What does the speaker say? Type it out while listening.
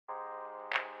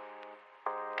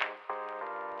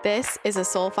This is a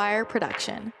Soulfire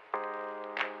production.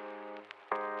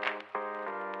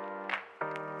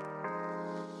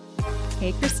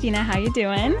 Hey, Christina, how you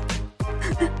doing?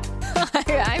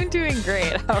 I'm doing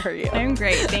great. How are you? I'm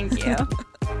great, thank you.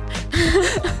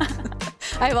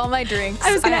 I have all my drinks.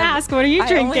 I was going to ask, what are you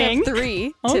drinking? I only have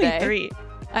three today. Only three.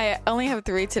 I only have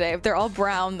three today. They're all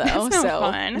brown though, That's no so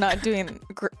fun. not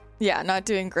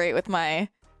doing great with my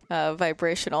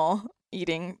vibrational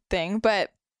eating thing.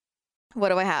 But what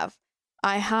do I have?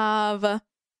 I have a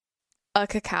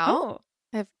cacao. Oh,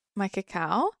 I have my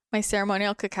cacao, my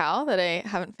ceremonial cacao that I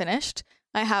haven't finished.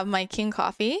 I have my King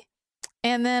coffee,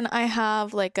 and then I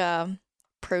have like a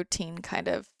protein kind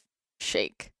of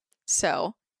shake.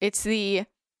 So it's the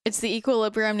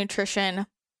Equilibrium Nutrition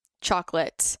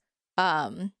chocolate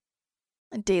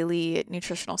daily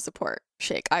nutritional support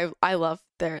shake. I love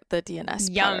the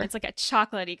DNS yum. powder. It's like a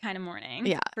chocolatey kind of morning.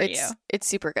 Yeah, for you. it's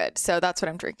super good. So that's what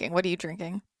I'm drinking. What are you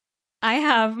drinking? I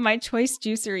have my Choice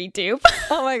Juicery dupe.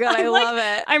 Oh my God, I love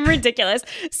it. I'm ridiculous.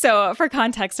 So for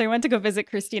context, I went to go visit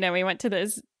Christina. We went to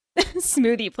this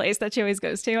smoothie place that she always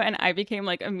goes to, and I became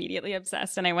like immediately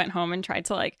obsessed. And I went home and tried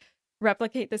to like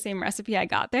replicate the same recipe I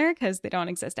got there because they don't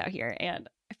exist out here. And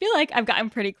I feel like I've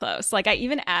gotten pretty close. Like I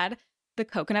even add the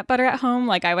coconut butter at home.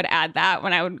 Like I would add that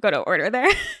when I would go to order there.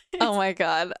 Oh my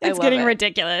God, It's getting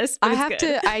ridiculous. But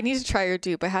I need to try your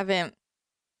dupe. I haven't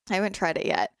tried it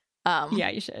yet. Yeah,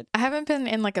 you should. I haven't been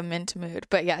in like a mint mood,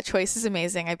 but yeah, Choice is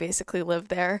amazing. I basically live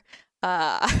there.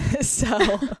 So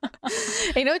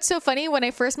you know, it's so funny. When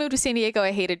I first moved to San Diego,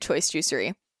 I hated Choice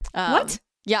Juicery. What?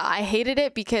 Yeah, I hated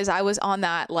it because I was on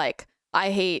that like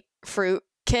I hate fruit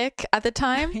kick at the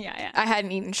time. Yeah. I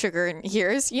hadn't eaten sugar in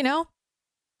years, you know?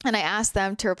 And I asked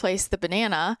them to replace the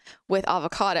banana with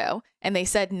avocado, and they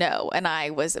said no, and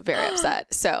I was very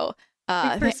upset. So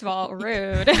first of all,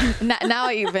 rude. now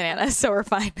I eat bananas, so we're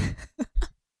fine.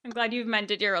 I'm glad you've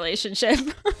mended your relationship.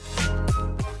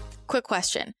 Quick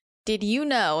question. Did you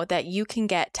know that you can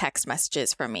get text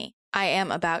messages from me? I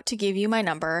am about to give you my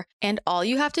number, and all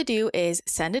you have to do is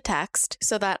send a text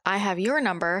so that I have your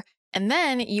number, and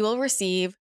then you will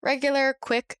receive regular,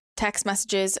 quick text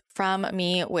messages from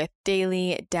me with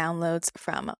daily downloads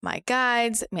from my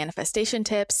guides, manifestation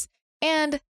tips,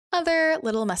 and other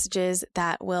little messages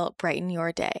that will brighten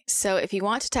your day. So if you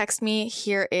want to text me,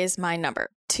 here is my number,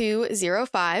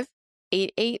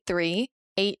 205-883-8280.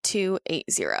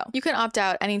 You can opt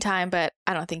out anytime, but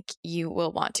I don't think you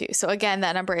will want to. So again,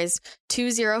 that number is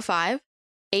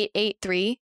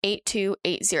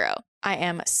 205-883-8280. I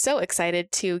am so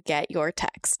excited to get your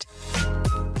text.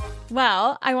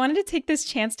 Well, I wanted to take this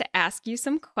chance to ask you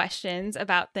some questions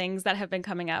about things that have been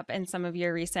coming up in some of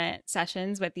your recent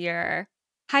sessions with your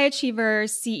high achiever,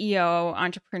 CEO,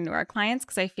 entrepreneur clients,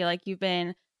 because I feel like you've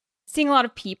been seeing a lot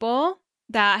of people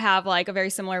that have like a very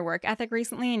similar work ethic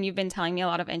recently, and you've been telling me a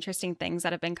lot of interesting things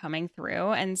that have been coming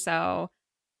through. And so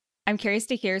I'm curious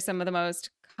to hear some of the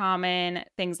most common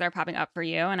things that are popping up for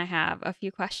you. And I have a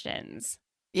few questions.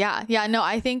 Yeah. No,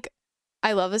 I think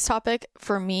I love this topic.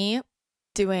 For me,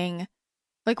 doing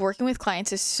like working with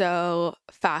clients is so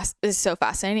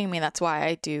fascinating. I mean, that's why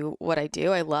I do what I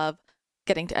do. I love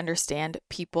getting to understand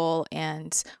people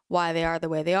and why they are the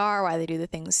way they are, why they do the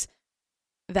things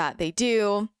that they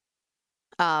do.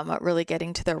 Really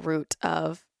getting to the root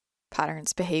of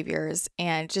patterns, behaviors,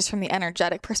 and just from the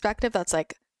energetic perspective, that's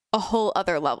like a whole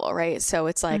other level, right? So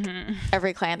it's like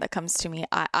every client that comes to me,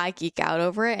 I geek out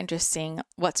over it and just seeing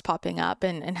what's popping up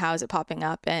and how is it popping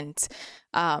up. And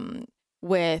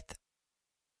with,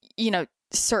 you know,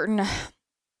 certain,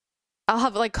 I'll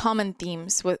have like common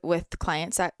themes with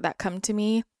clients that come to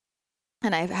me.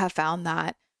 And I have found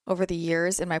that over the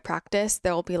years in my practice,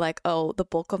 there will be like, oh, the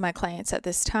bulk of my clients at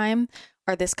this time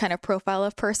are this kind of profile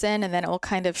of person. And then it will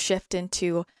kind of shift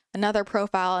into another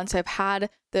profile. And so I've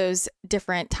had those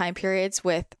different time periods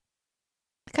with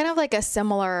kind of like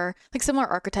similar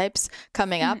archetypes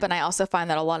coming up. And I also find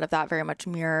that a lot of that very much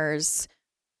mirrors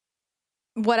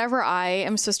whatever I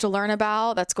am supposed to learn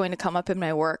about that's going to come up in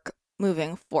my work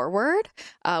moving forward,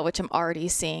 which I'm already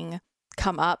seeing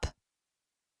come up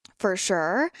for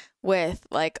sure, with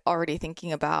like already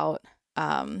thinking about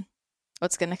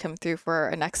what's going to come through for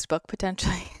a next book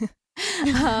potentially.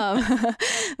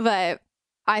 But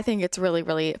I think it's really,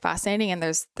 really fascinating, and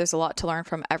there's a lot to learn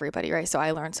from everybody, right? So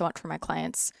I learn so much from my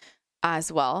clients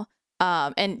as well.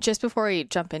 And just before we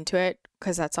jump into it,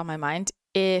 because that's on my mind,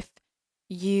 if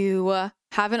you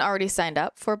haven't already signed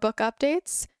up for book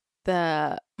updates,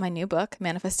 my new book,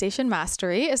 Manifestation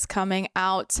Mastery, is coming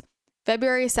out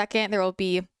February 2nd. There will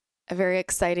be a very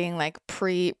exciting like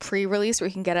pre-release where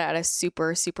you can get it at a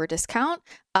super, super discount.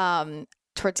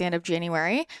 towards the end of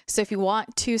January. So if you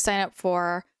want to sign up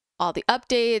for all the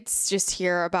updates, just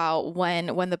hear about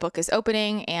when the book is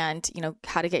opening and, you know,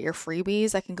 how to get your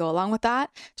freebies that can go along with that,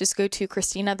 just go to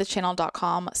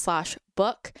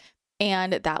christinathechannel.com/book.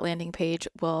 And that landing page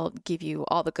will give you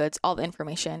all the goods, all the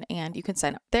information, and you can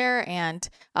sign up there and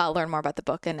learn more about the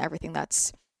book and everything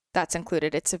that's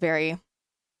included. It's a very,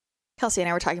 Kelsey and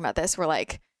I were talking about this. We're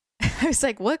like, I was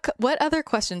like, what other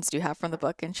questions do you have from the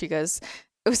book? And she goes,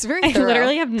 it was very thorough. I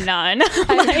literally have none.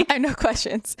 I have no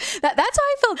questions. That's how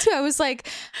I felt too. I was like,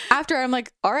 after I'm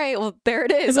like, all right, well, there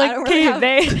it is. Like, I don't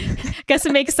really have... guess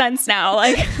it makes sense now.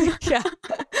 Like, yeah,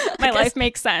 my life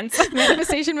makes sense.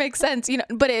 Manifestation makes sense, you know,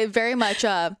 but it very much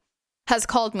has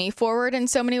called me forward in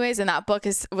so many ways. And that book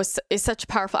is such a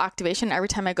powerful activation. Every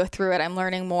time I go through it, I'm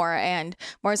learning more and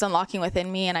more is unlocking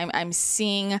within me. And I'm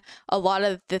seeing a lot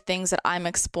of the things that I'm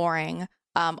exploring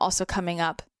also coming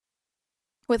up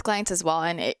with clients as well.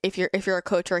 And if you're a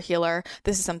coach or a healer,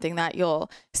 this is something that you'll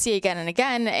see again and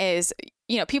again is,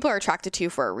 you know, people are attracted to you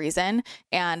for a reason.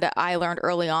 And I learned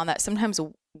early on that sometimes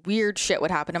weird shit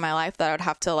would happen in my life that I would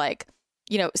have to like,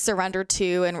 you know, surrender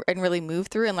to and really move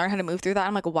through and learn how to move through that.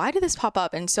 I'm like, why did this pop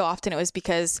up? And so often it was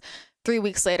because 3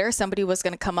 weeks later, somebody was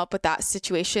going to come up with that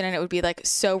situation and it would be like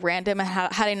so random. And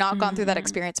had I not gone through that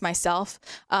experience myself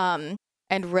and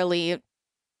really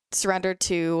surrendered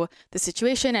to the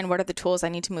situation and what are the tools I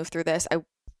need to move through this,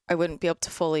 I wouldn't be able to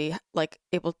fully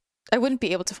I wouldn't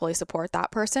be able to fully support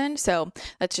that person. So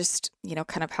that's just, you know,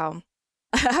 kind of how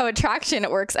attraction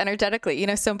works energetically. You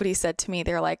know, somebody said to me,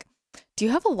 they're like, do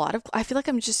you have a lot of, I feel like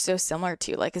I'm just so similar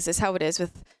to you. Like, is this how it is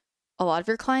with a lot of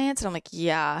your clients? And I'm like,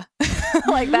 yeah,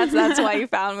 like that's why you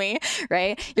found me,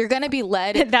 right? You're going to be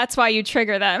led. That's why you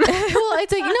trigger them. Well,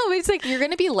 it's like, it's like, you're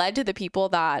going to be led to the people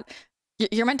that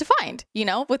you're meant to find, you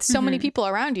know, with so many people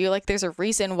around you. Like there's a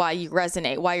reason why you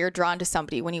resonate, why you're drawn to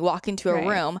somebody when you walk into a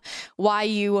room, why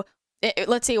you,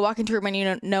 let's say you walk into a room and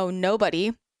you know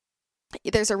nobody.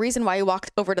 There's a reason why you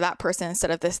walked over to that person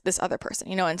instead of this other person,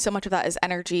 you know, and so much of that is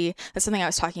energy. That's something I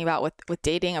was talking about with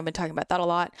dating. I've been talking about that a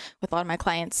lot with a lot of my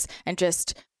clients and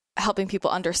just helping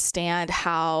people understand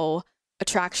how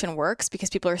attraction works because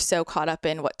people are so caught up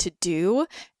in what to do.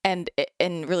 And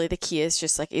really the key is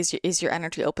just like, is your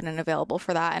energy open and available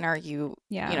for that? And are you,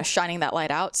 you know, shining that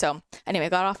light out? So anyway, I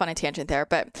got off on a tangent there,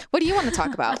 but what do you want to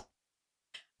talk about?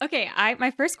 Okay.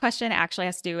 My first question actually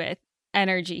has to do with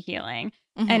energy healing.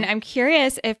 And I'm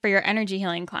curious if for your energy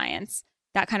healing clients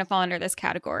that kind of fall under this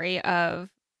category of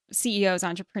CEOs,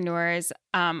 entrepreneurs,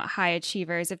 high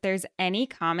achievers, if there's any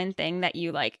common thing that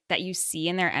you like, that you see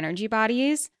in their energy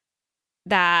bodies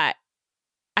that,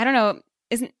 I don't know,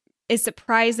 is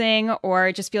surprising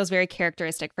or just feels very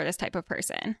characteristic for this type of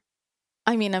person.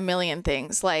 I mean, a million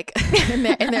things like in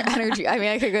their energy. I mean,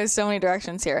 I could go so many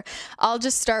directions here. I'll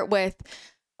just start with,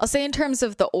 I'll say in terms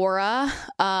of the aura,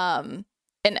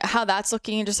 and how that's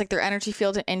looking, just like their energy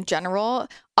field in general.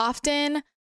 Often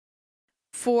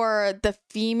for the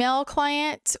female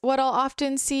client, what I'll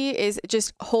often see is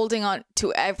just holding on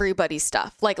to everybody's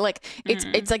stuff. Like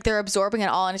it's like they're absorbing it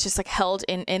all and it's just like held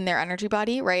in their energy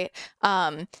body, right?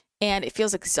 And it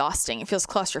feels exhausting. It feels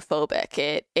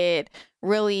claustrophobic. It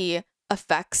really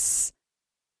affects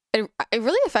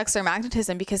their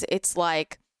magnetism because it's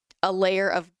like a layer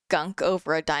of gunk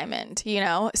over a diamond, you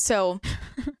know? So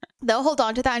they'll hold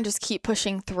on to that and just keep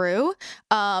pushing through.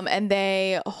 And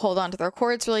they hold on to their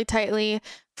cords really tightly.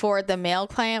 For the male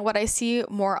client, what I see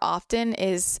more often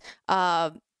is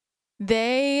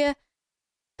it's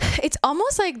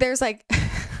almost like there's like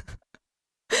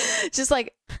just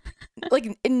like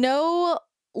no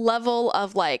level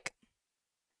of like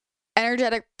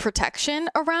energetic protection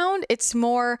around. It's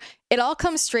more, it all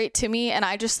comes straight to me and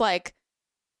I just kind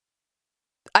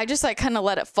of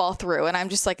let it fall through and I'm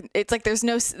just like, it's like there's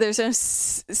no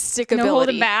stickability. No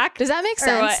holding back. Does that make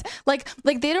sense? Like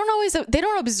they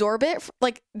don't absorb it.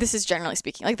 Like this is generally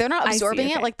speaking, like they're not absorbing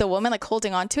it like the woman, like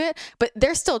holding on to it, but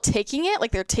they're still taking it.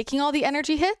 Like they're taking all the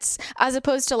energy hits as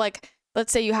opposed to like,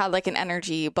 let's say you had like an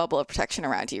energy bubble of protection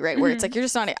around you, right? Where it's like, you're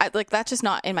just not, like that's just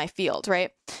not in my field,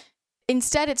 right?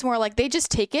 Instead, it's more like they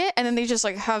just take it and then they just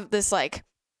like have this like,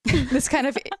 this kind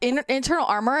of internal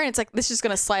armor and it's like this is just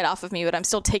going to slide off of me but I'm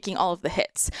still taking all of the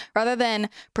hits rather than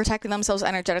protecting themselves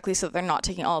energetically so that they're not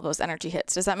taking all of those energy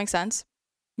hits. Does that make sense?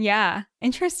 Yeah,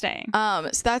 interesting. So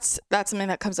that's something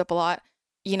that comes up a lot.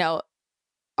 You know,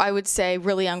 I would say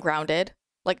really ungrounded,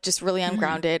 like just really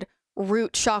ungrounded.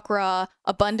 Root chakra,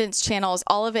 abundance channels,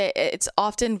 all of it, it's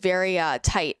often very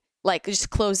tight, like just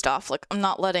closed off. Like I'm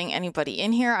not letting anybody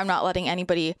in here. I'm not letting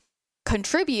anybody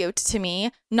contribute to me,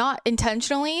 not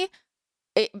intentionally,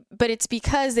 but it's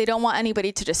because they don't want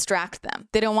anybody to distract them.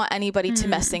 They don't want anybody to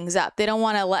mess things up. They don't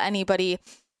want to let anybody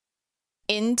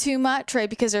in too much, right?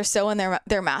 Because they're so in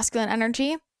their masculine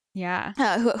energy. Yeah.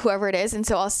 Whoever it is. And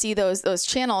so I'll see those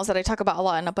channels that I talk about a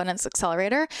lot in Abundance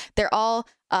Accelerator. They're all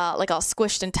like all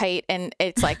squished and tight, and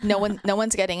it's like no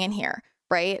one's getting in here,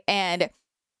 right? And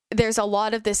there's a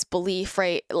lot of this belief,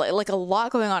 right? Like a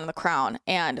lot going on in the crown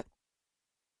and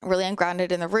really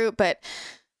ungrounded in the root, but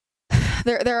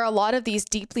there are a lot of these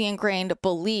deeply ingrained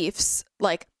beliefs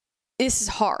like this is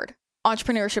hard.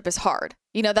 Entrepreneurship is hard.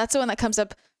 You know, that's the one that comes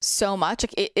up so much.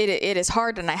 Like it is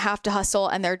hard and I have to hustle,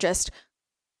 and they're just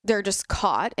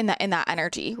caught in that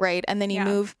energy, right? And then you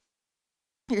move,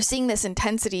 you're seeing this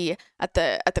intensity at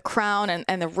the crown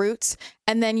and the roots,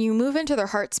 and then you move into their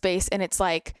heart space and it's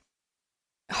like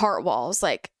heart walls,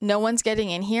 like no one's getting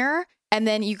in here. And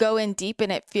then you go in deep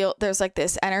and there's like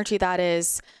this energy that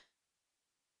is,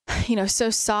 you know, so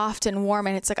soft and warm,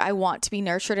 and it's like I want to be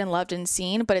nurtured and loved and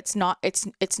seen, but it's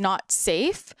not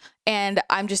safe, and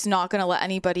I'm just not going to let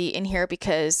anybody in here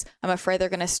because I'm afraid they're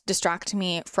going to distract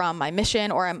me from my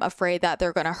mission, or I'm afraid that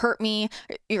they're going to hurt me,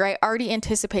 right? Already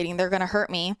anticipating they're going to hurt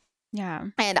me. Yeah.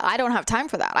 And I don't have time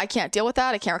for that. I can't deal with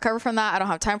that. I can't recover from that. I don't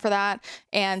have time for that.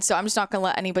 And so I'm just not going to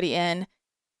let anybody in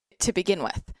to begin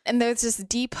with. And there's this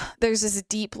deep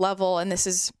level, and this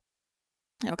is,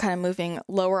 you know, kind of moving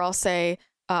lower, I'll say,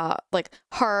 like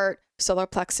heart, solar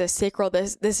plexus, sacral,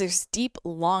 this is deep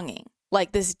longing,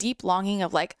 like this deep longing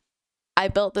of like, I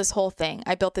built this whole thing.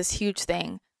 I built this huge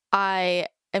thing. I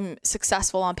am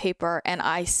successful on paper and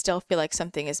I still feel like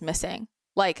something is missing.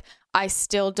 Like I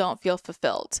still don't feel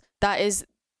fulfilled. That's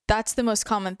the most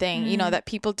common thing, you know, that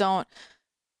people don't,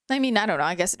 I mean, I don't know.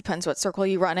 I guess it depends what circle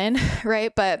you run in,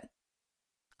 right? But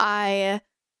I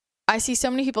see so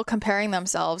many people comparing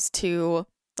themselves to,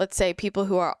 let's say, people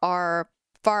who are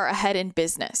far ahead in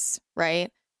business,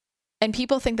 right? And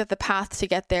people think that the path to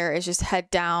get there is just head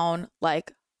down,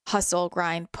 like hustle,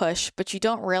 grind, push. But you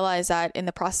don't realize that in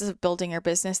the process of building your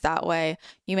business that way,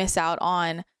 you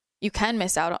can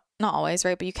miss out, not always,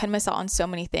 right? But you can miss out on so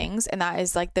many things. And that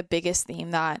is like the biggest theme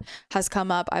that has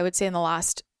come up, I would say, in the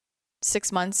last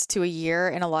 6 months to a year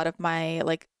in a lot of my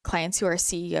like clients who are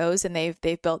CEOs, and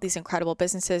they've built these incredible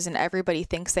businesses, and everybody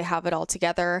thinks they have it all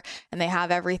together and they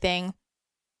have everything.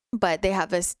 But they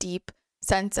have this deep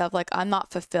sense of like, I'm not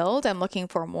fulfilled. I'm looking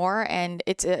for more. And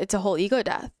it's a whole ego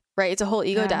death, right? It's a whole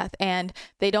ego death. And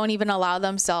they don't usually allow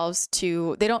themselves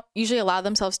to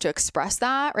express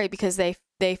that, right? Because they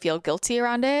feel guilty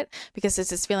around it, because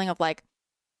it's this feeling of like,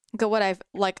 go what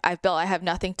I've built, I have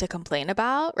nothing to complain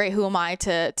about, right? Who am I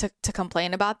to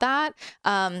complain about that?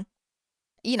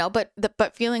 You know, but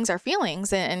feelings are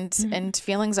feelings, and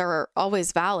feelings are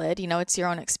always valid. You know, it's your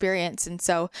own experience. And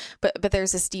so, but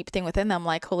there's this deep thing within them,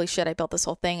 like, holy shit, I built this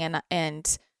whole thing,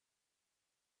 and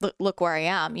look where I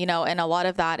am, you know. And a lot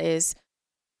of that is,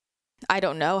 I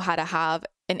don't know how to have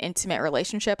an intimate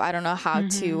relationship. I don't know how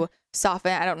to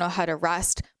soften. I don't know how to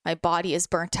rest. My body is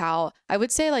burnt out. I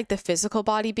would say like the physical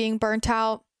body being burnt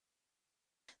out.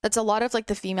 That's a lot of like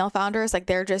the female founders, like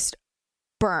they're just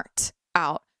burnt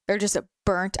out. They're just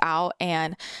burnt out.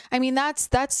 And I mean, that's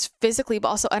physically, but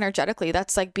also energetically,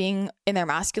 that's like being in their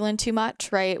masculine too much,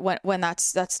 right? When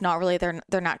that's not really their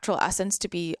natural essence, to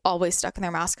be always stuck in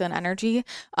their masculine energy.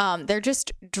 They're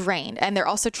just drained, and they're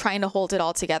also trying to hold it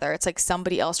all together. It's like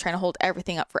somebody else trying to hold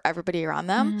everything up for everybody around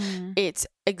them. It's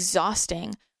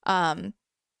exhausting. For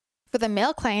the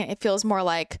male client, it feels more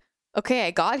like, okay,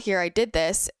 I got here, I did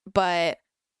this, but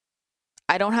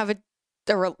I don't have a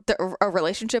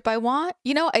relationship I want.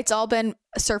 You know, it's all been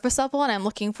surface level, and I'm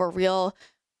looking for real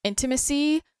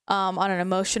intimacy on an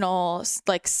emotional,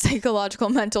 like psychological,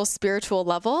 mental, spiritual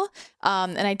level.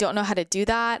 And I don't know how to do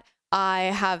that. I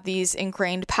have these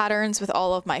ingrained patterns with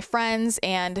all of my friends,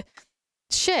 and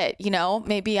shit, you know,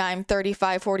 maybe I'm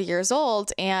 35, 40 years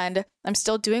old and I'm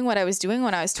still doing what I was doing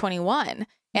when I was 21.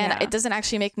 And it doesn't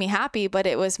actually make me happy, but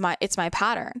it's my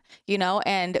pattern, you know,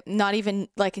 and not even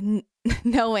like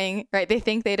knowing, right? They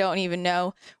think they don't even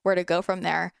know where to go from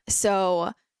there.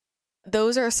 So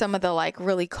those are some of the like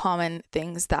really common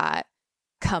things that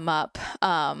come up,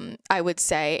 I would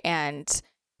say. And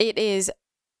it is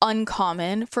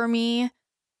uncommon for me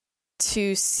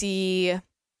to see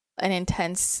an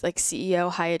intense like CEO,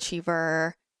 high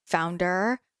achiever,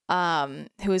 founder,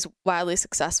 who is wildly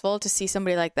successful, to see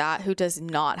somebody like that who does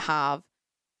not have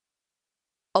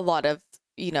a lot of,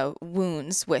 you know,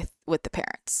 wounds with the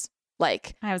parents.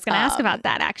 Like, I was going to ask about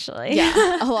that, actually.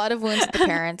 Yeah, a lot of wounds with the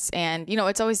parents, and you know,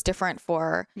 it's always different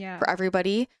for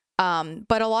everybody.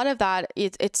 But a lot of that,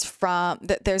 it's from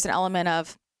there's an element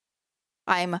of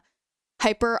I'm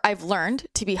I've learned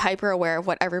to be hyper aware of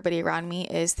what everybody around me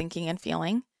is thinking and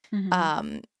feeling,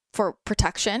 for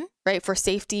protection, right? For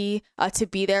safety, to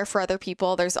be there for other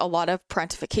people. There's a lot of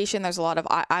parentification. There's a lot of,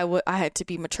 I had to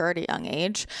be mature at a young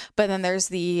age, but then there's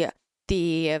the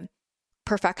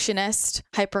perfectionist,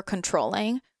 hyper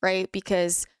controlling, right?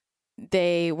 Because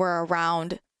they were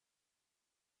around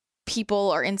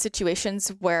people or in situations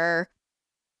where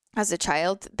as a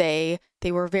child, they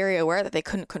were very aware that they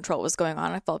couldn't control what was going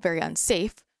on. I felt very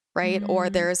unsafe, right? Or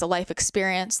there is a life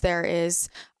experience. There is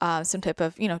some type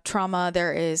of, trauma.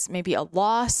 There is maybe a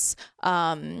loss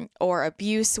or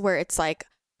abuse where it's like,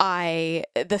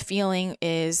 the feeling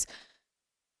is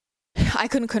I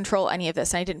couldn't control any of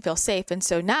this and I didn't feel safe. And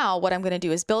so now what I'm going to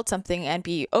do is build something and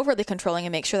be overly controlling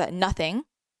and make sure that nothing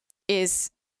is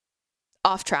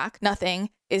off track.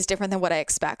 Nothing is different than what I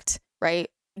expect, right?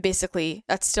 Basically,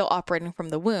 that's still operating from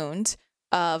the wound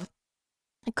of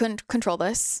I couldn't control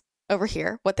this over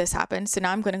here, what this happened. So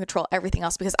now I'm going to control everything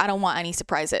else because I don't want any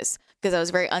surprises because that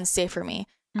was very unsafe for me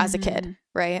as a kid,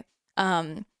 right?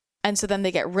 And so then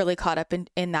they get really caught up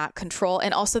in that control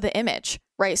and also the image,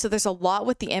 right? So there's a lot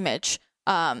with the image.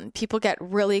 People get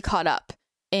really caught up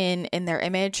in their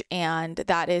image, and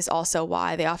that is also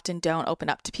why they often don't open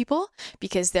up to people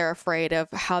because they're afraid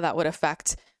of how that would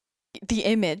affect the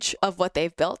image of what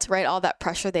they've built, right? All that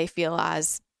pressure they feel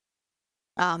as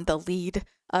the lead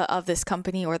of this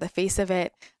company or the face of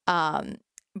it.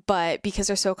 But because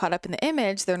they're so caught up in the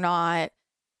image, they're not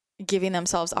giving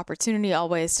themselves opportunity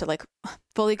always to like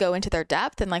fully go into their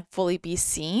depth and like fully be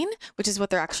seen, which is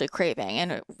what they're actually craving.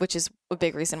 And which is a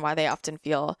big reason why they often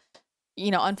feel,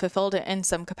 unfulfilled in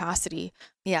some capacity.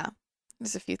 Yeah,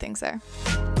 there's a few things there.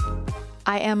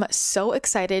 I am so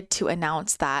excited to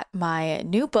announce that my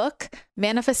new book,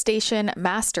 Manifestation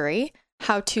Mastery: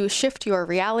 How to Shift Your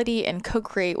Reality and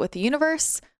Co-Create with the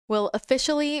Universe, will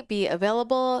officially be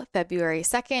available February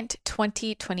 2nd,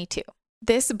 2022.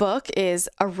 This book is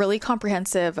a really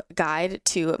comprehensive guide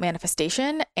to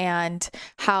manifestation and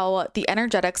how the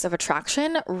energetics of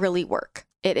attraction really work.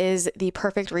 It is the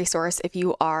perfect resource if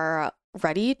you are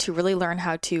ready to really learn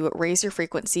how to raise your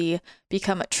frequency,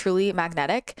 become truly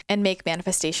magnetic, and make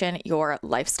manifestation your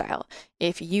lifestyle.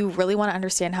 If you really want to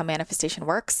understand how manifestation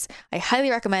works, I highly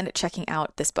recommend checking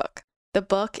out this book. The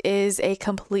book is a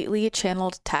completely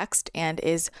channeled text and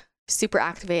is super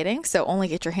activating, so only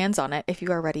get your hands on it if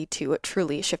you are ready to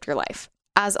truly shift your life.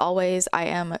 As always, I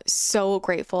am so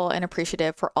grateful and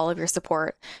appreciative for all of your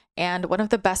support. And one of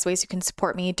the best ways you can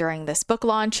support me during this book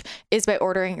launch is by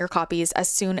ordering your copies as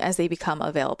soon as they become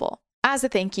available. As a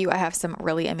thank you, I have some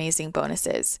really amazing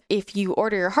bonuses. If you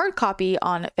order your hard copy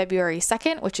on February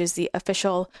 2nd, which is the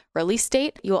official release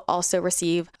date, you will also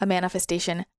receive a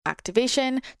manifestation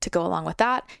activation to go along with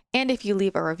that. And if you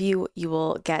leave a review, you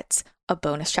will get a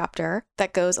bonus chapter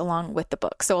that goes along with the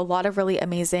book. So a lot of really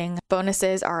amazing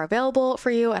bonuses are available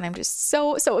for you. And I'm just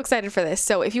so excited for this.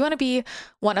 So if you want to be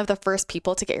one of the first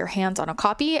people to get your hands on a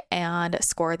copy and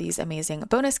score these amazing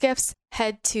bonus gifts,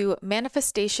 head to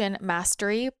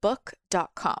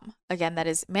manifestationmasterybook.com. Again, that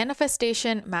is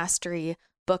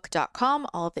manifestationmasterybook.com.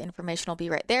 All of the information will be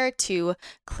right there to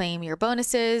claim your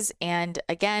bonuses. And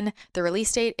again, the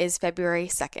release date is February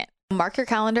 2nd. Mark your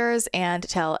calendars and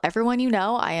tell everyone you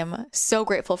know. I am so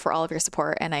grateful for all of your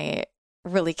support, and I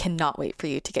really cannot wait for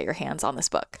you to get your hands on this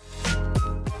book.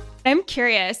 I'm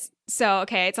curious. So,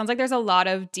 okay, it sounds like there's a lot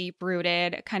of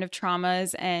deep-rooted kind of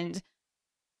traumas and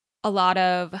a lot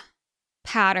of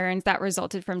patterns that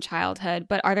resulted from childhood.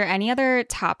 But are there any other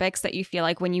topics that you feel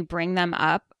like when you bring them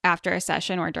up after a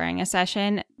session or during a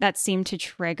session that seem to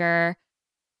trigger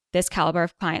this caliber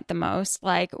of client the most?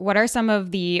 Like, what are some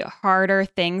of the harder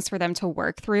things for them to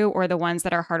work through, or the ones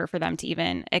that are harder for them to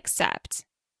even accept?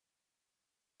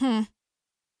 To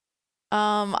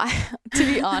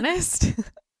be honest,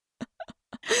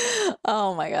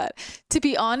 oh my God. To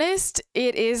be honest,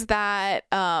 it is that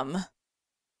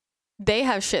they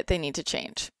have shit they need to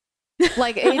change.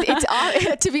 Like it's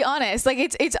to be honest,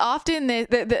 like it's often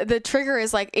the trigger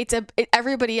is like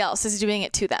everybody else is doing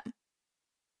it to them.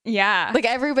 Yeah. Like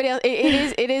everybody else,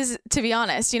 it is to be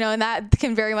honest, and that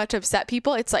can very much upset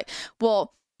people. It's like,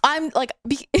 well, I'm like,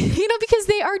 because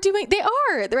they are,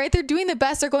 right? They're doing the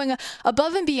best. They're going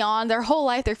above and beyond their whole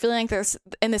life. They're feeling like they're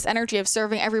in this energy of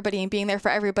serving everybody and being there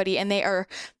for everybody. And they are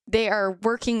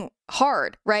working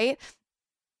hard. Right.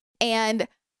 And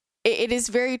it is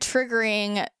very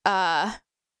triggering.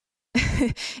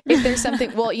 If there's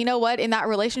something, well, you know what, in that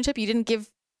relationship, you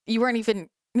weren't even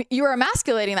you were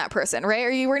emasculating that person, right? Or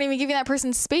you weren't even giving that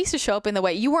person space to show up in the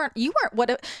way you weren't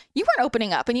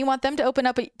opening up, and you want them to open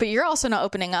up, but you're also not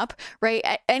opening up, right?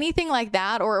 Anything like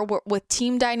that, or with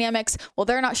team dynamics, well,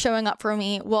 they're not showing up for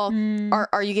me. Well,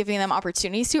 are you giving them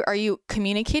opportunities to? Are you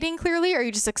communicating clearly? Or are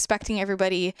you just expecting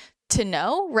everybody to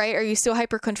know, right? Are you so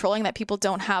hyper controlling that people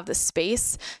don't have the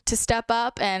space to step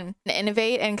up and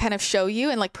innovate and kind of show you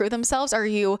and like prove themselves? Are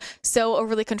you so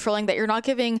overly controlling that you're not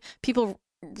giving people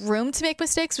room to make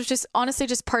mistakes, which is honestly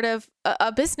just part of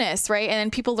a business, right?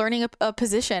 And people learning a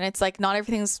position. It's like not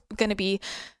everything's going to be,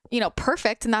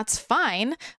 perfect, and that's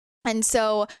fine. And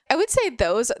so I would say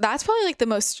that's probably like the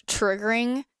most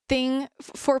triggering thing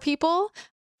for people.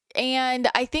 And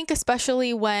I think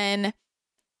especially when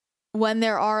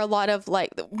there are a lot of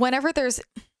like, whenever there's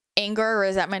anger or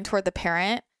resentment toward the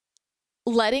parent,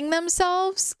 letting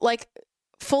themselves like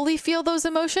fully feel those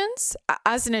emotions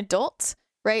as an adult,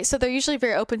 right? So they're usually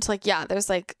very open to like, yeah, there's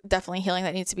like definitely healing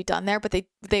that needs to be done there, but they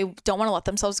don't want to let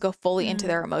themselves go fully into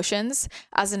their emotions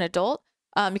as an adult,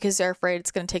 because they're afraid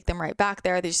it's going to take them right back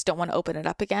there. They just don't want to open it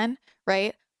up again,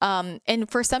 right? And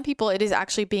for some people, it is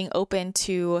actually being open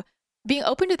to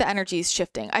the energies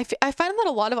shifting. I find that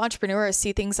a lot of entrepreneurs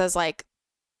see things as like,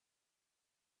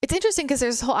 it's interesting because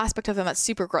there's a whole aspect of them that's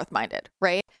super growth minded,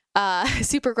 right?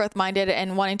 Super growth minded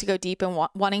and wanting to go deep and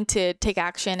wanting to take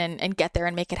action and get there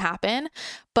and make it happen.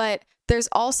 But there's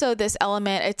also this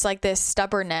element, it's like this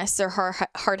stubbornness or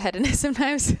hard-headedness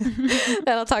sometimes that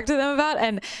I'll talk to them about.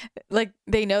 And like,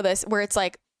 they know this, where it's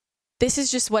like, this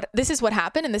is what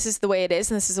happened, and this is the way it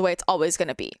is, and this is the way it's always going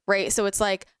to be, right? So it's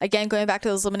like, again, going back to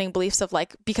those limiting beliefs of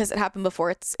like, because it happened before,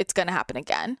 it's going to happen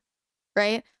again,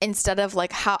 right? Instead of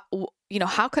like, how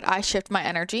could I shift my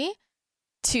energy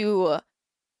to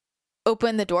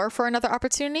open the door for another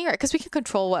opportunity, right? Because we can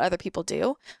control what other people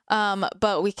do,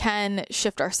 but we can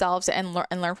shift ourselves and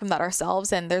learn from that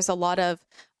ourselves. And there's a lot of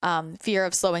fear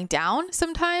of slowing down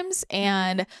sometimes,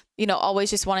 and always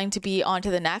just wanting to be on to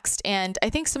the next. And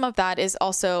I think some of that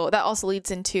also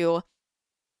leads into,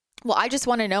 well, I just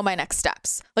want to know my next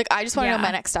steps. Like, I just want to know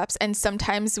my next steps. And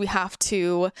sometimes we have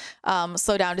to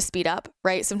slow down to speed up,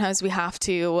 right? Sometimes we have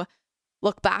to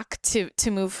look back to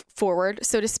move forward,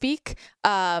 so to speak.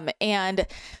 And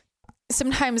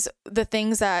sometimes the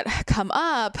things that come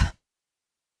up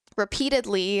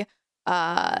repeatedly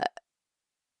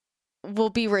will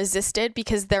be resisted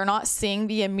because they're not seeing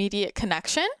the immediate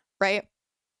connection, right?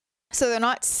 So they're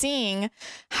not seeing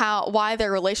why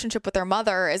their relationship with their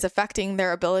mother is affecting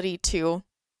their ability to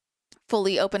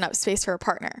fully open up space for a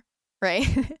partner, right?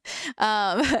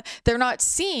 They're not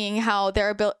seeing how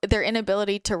their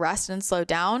inability to rest and slow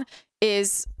down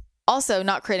is also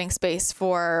not creating space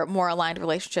for more aligned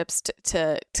relationships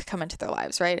to come into their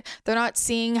lives, right? They're not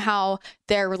seeing how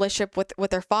their relationship with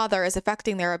their father is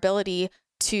affecting their ability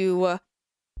to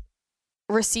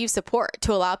receive support,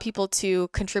 to allow people to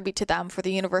contribute to them, for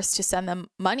the universe to send them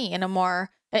money in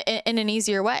an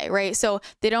easier way, right? So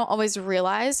they don't always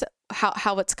realize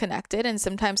how it's connected. And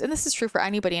sometimes, and this is true for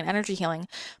anybody in energy healing,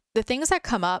 the things that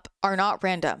come up are not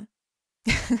random.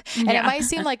 And it might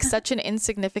seem like such an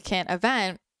insignificant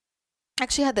event. I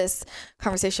actually had this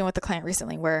conversation with a client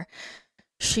recently where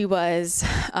she was,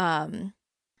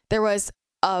 there was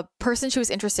a person she was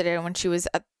interested in when she was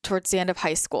towards the end of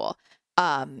high school.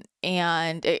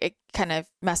 And it kind of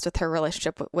messed with her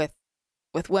relationship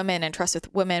with women and trust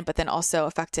with women, but then also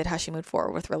affected how she moved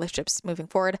forward with relationships moving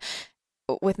forward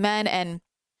with men. And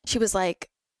she was like,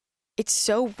 it's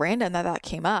so random that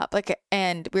came up. Like,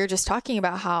 and we were just talking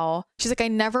about how she's like, I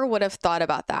never would have thought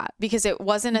about that because it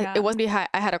wasn't I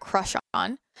had a crush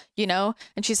on, and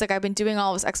she's like, I've been doing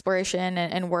all this exploration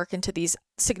and work into these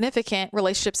significant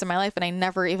relationships in my life, and I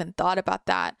never even thought about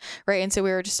that. Right. And so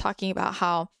we were just talking about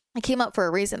how it came up for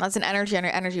a reason. That's an energy on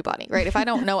your energy body, right? If I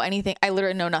don't know anything, I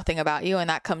literally know nothing about you, and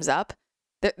that comes up,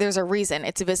 there's a reason.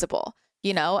 It's visible,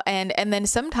 and then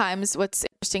sometimes what's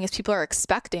interesting is people are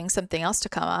expecting something else to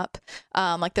come up.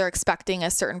 Like they're expecting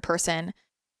a certain person.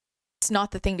 It's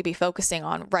not the thing to be focusing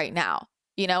on right now,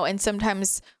 and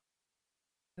sometimes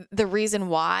the reason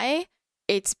why,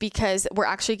 it's because we're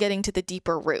actually getting to the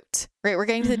deeper root, right? We're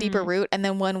getting to the deeper root. And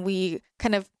then when we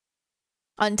kind of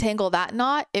untangle that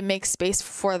knot, it makes space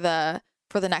for the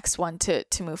next one to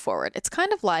move forward. It's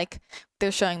kind of like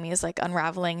they're showing me is like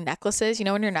unraveling necklaces.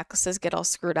 When your necklaces get all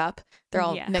screwed up, they're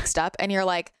all mixed up, and you're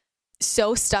like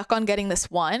so stuck on getting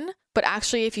this one. But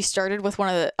actually, if you started with one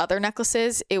of the other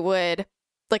necklaces, it would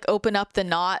like open up the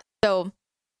knot. So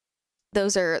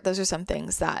those are some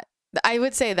things that I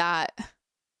would say that,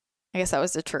 I guess that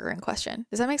was the triggering question.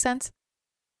 Does that make sense?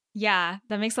 Yeah,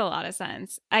 that makes a lot of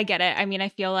sense. I get it. I mean, I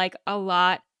feel like a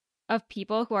lot of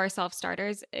people who are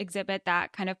self-starters exhibit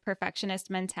that kind of perfectionist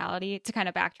mentality, to kind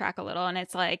of backtrack a little. And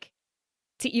it's like,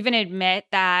 to even admit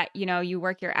that, you know, you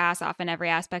work your ass off in every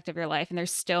aspect of your life and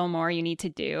there's still more you need to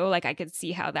do. Like, I could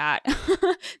see how that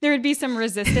there would be some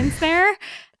resistance there.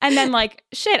 And then like,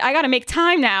 shit, I got to make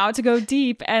time now to go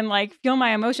deep and like feel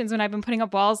my emotions when I've been putting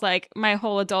up walls like my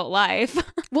whole adult life.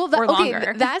 Well, or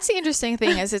longer. That's the interesting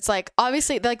thing is it's like,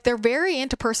 obviously, like they're very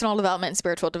into personal development and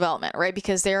spiritual development, right?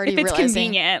 Because they're already if it's realizing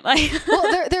convenient, like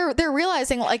well, they're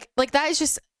realizing like that is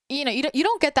just, you know, you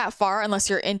don't get that far unless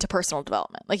you're into personal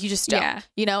development. Like you just don't,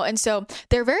 you know? And so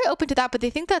they're very open to that, but they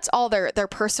think that's all their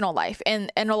personal life.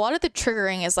 And a lot of the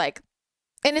triggering is like,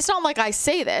 and it's not like I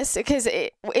say this because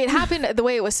it happened the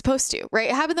way it was supposed to, right?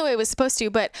 It happened the way it was supposed to.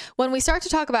 But when we start to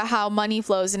talk about how money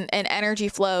flows and energy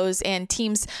flows and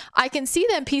teams, I can see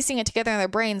them piecing it together in their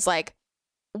brains. Like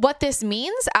what this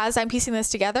means as I'm piecing this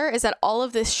together is that all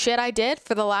of this shit I did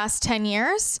for the last 10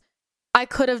 years, I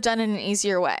could have done in an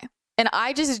easier way. And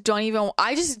I just don't even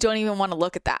want to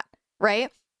look at that. Right.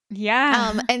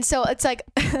 Yeah. And so it's like,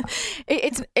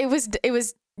 it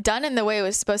was done in the way it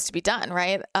was supposed to be done.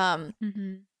 Right. For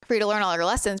you to learn all your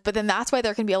lessons. But then that's why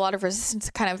there can be a lot of resistance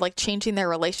to kind of like changing their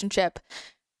relationship.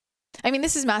 I mean,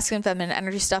 this is masculine, feminine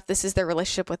energy stuff. This is their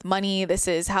relationship with money. This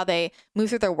is how they move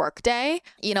through their work day.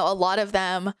 You know, a lot of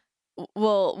them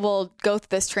will go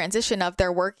through this transition of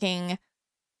they're working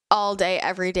all day,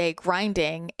 every day,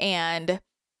 grinding, and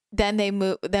then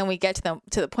we get to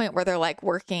the point where they're like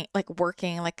working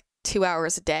like 2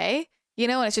 hours a day, you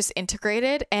know, and it's just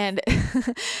integrated. And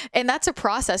and that's a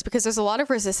process because there's a lot of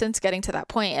resistance getting to that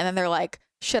point. And then they're like,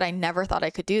 shit, I never thought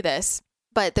I could do this.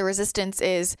 But the resistance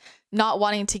is not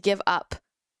wanting to give up.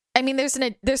 I mean, there's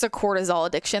a cortisol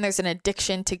addiction. There's an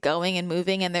addiction to going and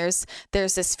moving. And there's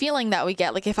this feeling that we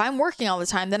get like, if I'm working all the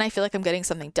time, then I feel like I'm getting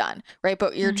something done. Right.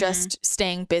 But you're just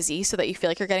staying busy so that you feel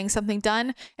like you're getting something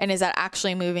done. And is that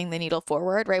actually moving the needle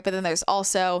forward? Right. But then there's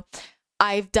also,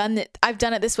 I've done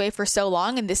it this way for so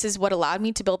long. And this is what allowed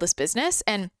me to build this business.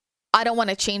 And I don't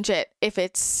want to change it if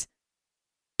it's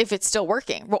still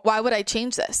working. Why would I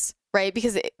change this? Right.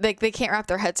 Because they can't wrap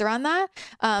their heads around that.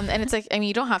 And it's like, I mean,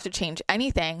 you don't have to change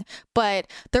anything, but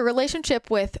the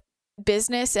relationship with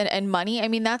business and money, I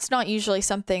mean, that's not usually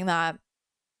something that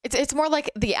it's more like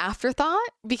the afterthought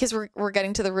because we're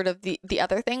getting to the root of the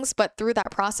other things. But through that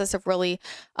process of really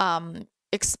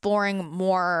exploring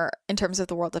more in terms of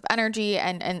the world of energy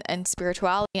and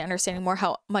spirituality, understanding more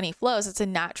how money flows, it's a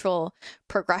natural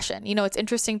progression. You know, it's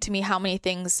interesting to me how many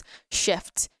things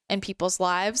shift in people's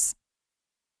lives,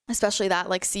 especially that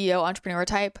like CEO entrepreneur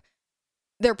type.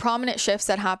 There are prominent shifts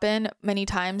that happen many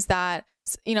times that,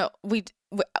 you know, we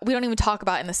don't even talk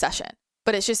about in the session,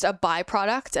 but it's just a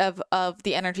byproduct of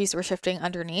the energies we're shifting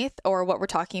underneath or what we're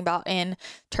talking about in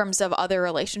terms of other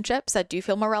relationships that do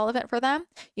feel more relevant for them,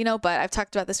 you know. But I've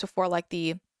talked about this before, like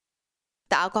the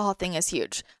alcohol thing is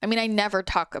huge. I mean, I never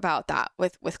talk about that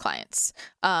with clients.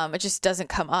 It just doesn't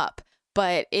come up.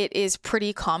 But it is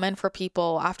pretty common for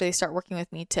people after they start working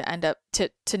with me to end up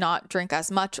to not drink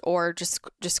as much or just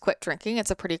quit drinking.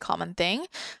 It's a pretty common thing.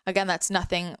 Again, that's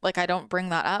nothing, like I don't bring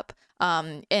that up.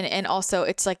 And also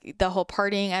it's like the whole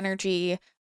partying energy,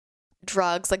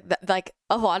 drugs, like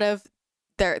a lot of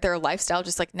their lifestyle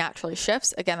just like naturally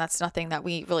shifts. Again, that's nothing that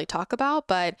we really talk about,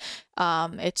 but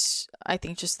it's, I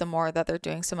think just the more that they're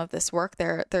doing some of this work,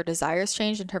 their desires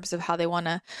change in terms of how they want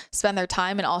to spend their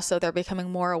time. And also they're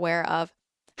becoming more aware of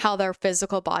how their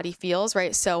physical body feels,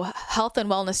 right? So health and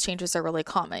wellness changes are really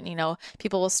common. You know,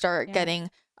 people will start getting,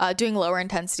 doing lower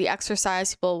intensity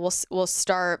exercise. People will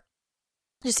start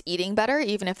just eating better,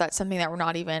 even if that's something that we're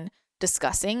not even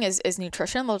discussing is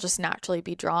nutrition. They'll just naturally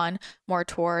be drawn more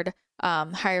toward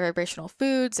higher vibrational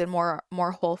foods and more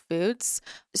whole foods.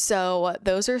 So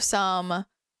those are some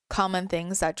common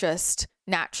things that just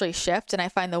naturally shift. And I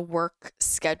find the work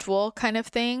schedule kind of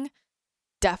thing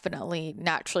definitely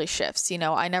naturally shifts. You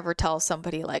know, I never tell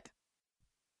anybody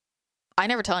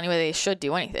they should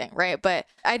do anything, right? But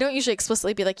I don't usually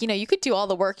explicitly be like, you know, you could do all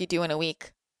the work you do in a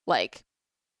week, like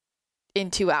in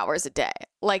 2 hours a day.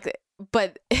 Like,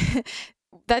 but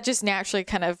that just naturally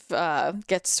kind of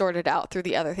gets sorted out through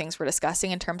the other things we're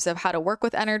discussing in terms of how to work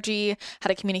with energy, how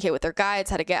to communicate with their guides,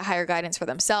 how to get higher guidance for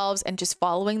themselves, and just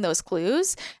following those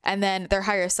clues. And then their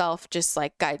higher self just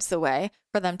like guides the way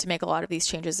for them to make a lot of these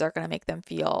changes that are going to make them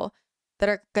feel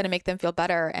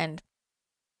better. And,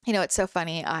 you know, it's so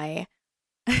funny. I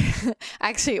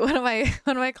actually, one of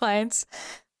my clients,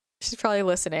 she's probably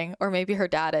listening, or maybe her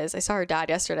dad is. I saw her dad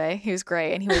yesterday. He was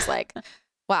great. And he was like,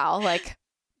 wow, like,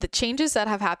 the changes that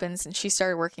have happened since she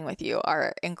started working with you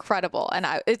are incredible. And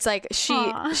it's like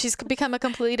she's become a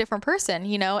completely different person,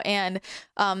 you know, and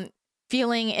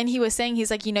feeling, and he was saying,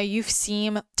 he's like, you know, you've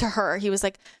seemed to her, he was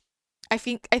like, I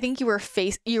think you were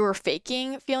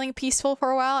faking feeling peaceful for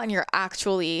a while, and you're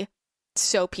actually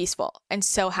so peaceful and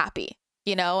so happy,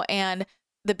 you know, and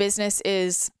the business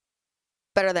is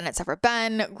better than it's ever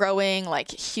been, growing, like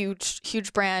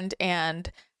huge brand,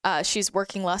 and she's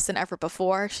working less than ever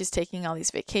before. She's taking all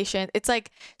these vacations. It's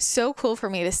like so cool for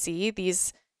me to see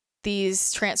these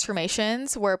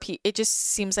transformations where it just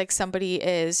seems like somebody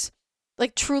is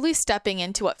like truly stepping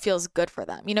into what feels good for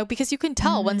them, you know, because you can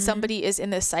tell when somebody is in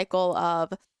this cycle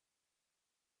of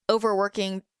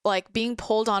overworking, like being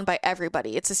pulled on by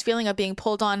everybody. It's this feeling of being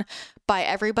pulled on by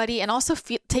everybody, and also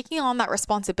taking on that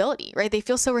responsibility, right? They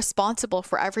feel so responsible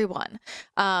for everyone.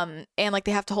 And like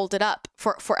they have to hold it up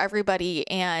for everybody.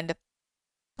 And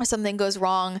if something goes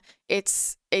wrong,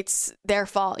 it's their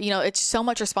fault. You know, it's so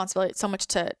much responsibility, it's so much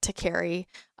to carry.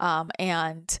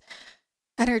 And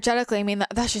energetically, I mean,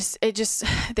 that's just,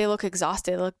 they look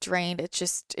exhausted, they look drained.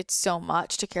 It's so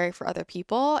much to carry for other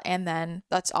people. And then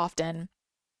that's often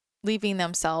leaving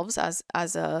themselves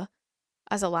as a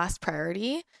last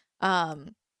priority.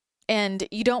 And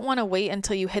you don't want to wait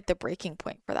until you hit the breaking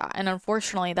point for that. And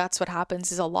unfortunately, that's what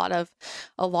happens, is a lot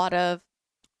of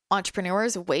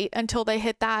entrepreneurs wait until they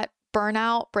hit that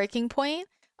burnout breaking point.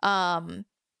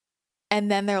 And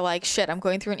then they're like, shit, I'm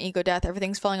going through an ego death.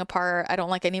 Everything's falling apart. I don't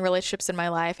like any relationships in my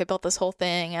life. I built this whole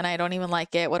thing and I don't even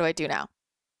like it. What do I do now?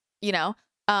 You know,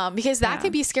 because that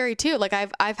can be scary too. Like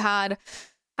I've had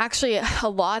actually a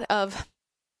lot of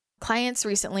clients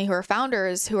recently who are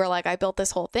founders who are like, I built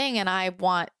this whole thing and I don't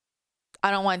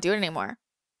want to do it anymore.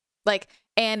 Like,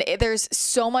 and there's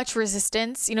so much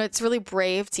resistance, you know, it's really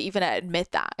brave to even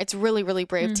admit that. It's really, really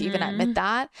brave to even admit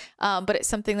that. But it's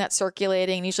something that's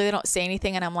circulating. Usually they don't say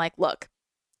anything. And I'm like, look,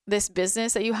 this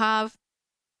business that you have,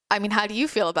 I mean, how do you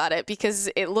feel about it? Because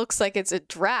it looks like it's a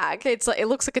drag. It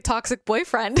looks like a toxic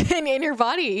boyfriend in your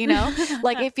body, you know,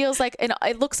 like it feels like,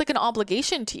 it looks like an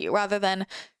obligation to you rather than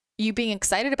you being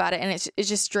excited about it. And it's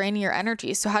just draining your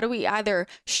energy. So how do we either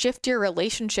shift your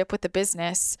relationship with the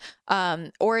business,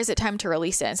 or is it time to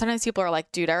release it? And sometimes people are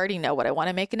like, dude, I already know what I want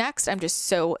to make next. I'm just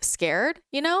so scared,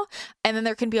 you know? And then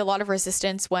there can be a lot of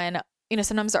resistance when, you know,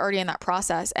 sometimes they're already in that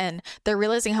process and they're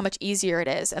realizing how much easier it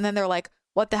is. And then they're like,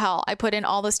 what the hell? I put in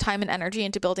all this time and energy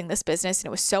into building this business and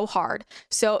it was so hard.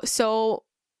 So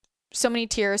many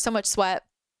tears, so much sweat.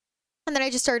 And then I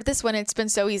just started this one and it's been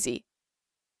so easy.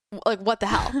 Like, what the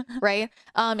hell? Right.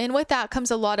 And with that comes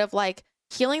a lot of like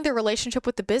healing the relationship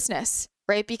with the business,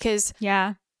 right? Because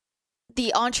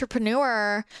the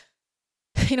entrepreneur,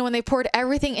 you know, when they poured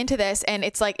everything into this and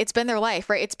it's like, it's been their life,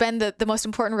 right? It's been the most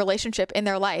important relationship in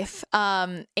their life.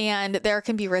 And there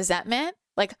can be resentment,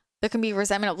 like there can be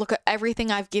resentment of, look at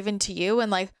everything I've given to you. And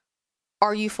like,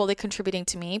 are you fully contributing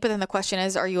to me? But then the question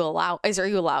is, are you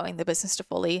allowing the business to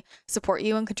fully support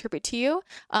you and contribute to you?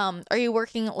 Are you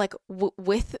working like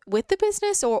with the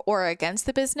business or against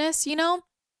the business? You know,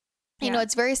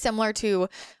 it's very similar to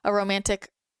a romantic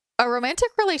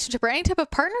relationship or any type of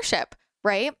partnership,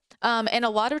 right? And a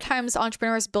lot of times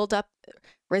entrepreneurs build up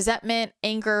resentment,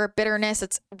 anger, bitterness.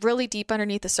 It's really deep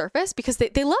underneath the surface because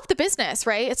they love the business,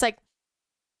 right? It's like,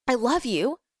 I love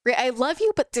you. Right? I love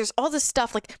you, but there's all this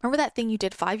stuff. Like, remember that thing you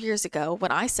did 5 years ago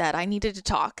when I said I needed to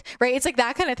talk, right? It's like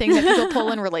that kind of thing that people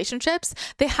pull in relationships.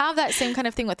 They have that same kind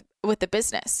of thing with the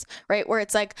business, right? Where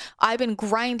it's like, I've been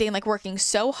grinding, like working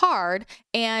so hard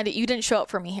and you didn't show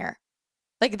up for me here.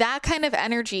 Like that kind of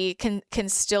energy can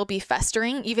still be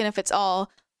festering, even if it's all,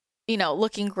 you know,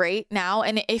 looking great now.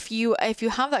 And if you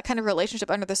have that kind of relationship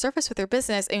under the surface with your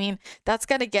business, I mean, that's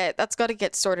got to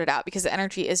get sorted out because the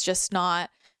energy is just not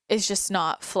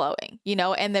flowing, you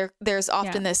know, and there's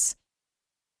often this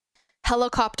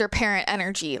helicopter parent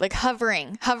energy, like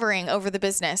hovering over the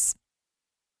business.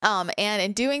 And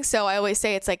in doing so, I always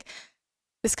say it's like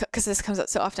this, because this comes up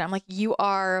so often. I'm like,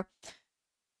 you're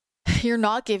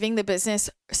not giving the business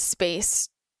space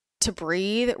to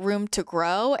breathe, room to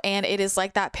grow. And it is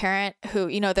like that parent who,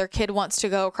 you know, their kid wants to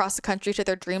go across the country to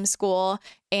their dream school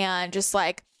and just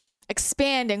like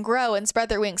expand and grow and spread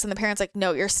their wings. And the parent's like,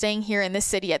 no, you're staying here in this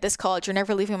city at this college. You're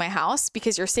never leaving my house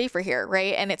because you're safer here.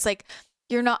 Right. And it's like,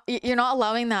 you're not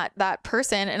allowing that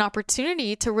person an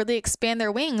opportunity to really expand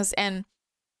their wings. And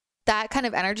that kind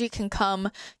of energy can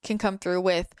come through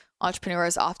with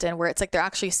entrepreneurs often, where it's like they're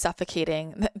actually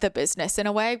suffocating the business in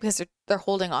a way because they're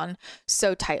holding on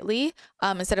so tightly,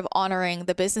 instead of honoring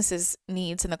the business's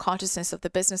needs and the consciousness of the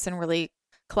business and really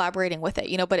collaborating with it,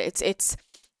 you know. But it's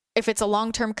if it's a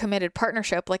long-term committed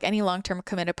partnership, like any long-term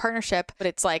committed partnership, but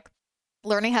it's like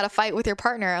learning how to fight with your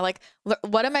partner. Like,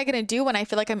 what am I going to do when I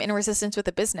feel like I'm in resistance with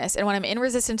the business? And when I'm in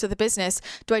resistance with the business,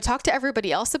 do I talk to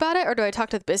everybody else about it, or do I talk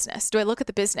to the business? Do I look at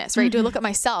the business, right? Do I look at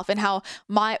myself and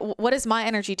what is my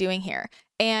energy doing here?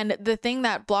 And the thing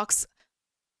that blocks,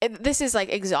 this is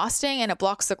like exhausting, and it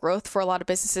blocks the growth for a lot of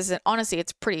businesses. And honestly,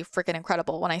 it's pretty freaking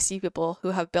incredible when I see people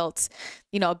who have built,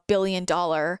 $1 billion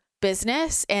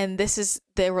business, and this is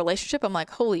the relationship. I'm like,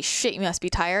 holy shit, you must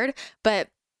be tired. But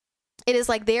it is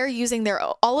like they're using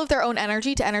all of their own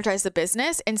energy to energize the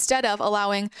business instead of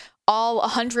allowing all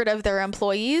 100 of their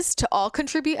employees to all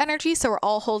contribute energy. So we're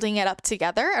all holding it up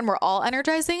together and we're all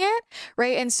energizing it,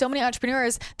 right? And so many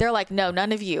entrepreneurs, they're like, no,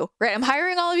 none of you, right? I'm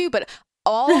hiring all of you, but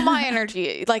all of my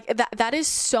energy, like that is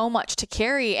so much to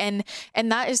carry. And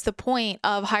that is the point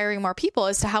of hiring more people,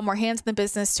 is to have more hands in the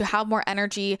business, to have more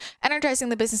energy, energizing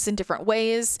the business in different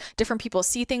ways. Different people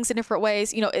see things in different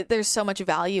ways. There's so much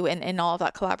value in all of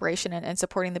that collaboration and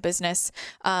supporting the business.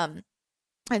 And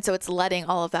so it's letting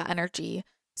all of that energy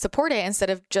support it instead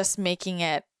of just making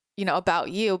it, about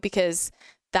you, because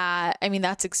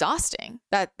that's exhausting.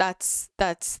 That's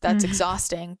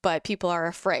exhausting, but people are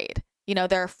afraid.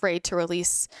 They're afraid to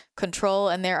release control,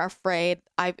 and they're afraid.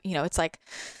 It's like,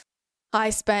 I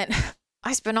spent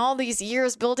all these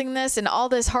years building this and all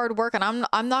this hard work, and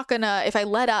I'm not gonna, if I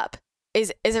let up,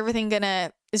 is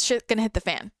shit gonna hit the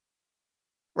fan?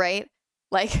 Right?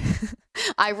 Like,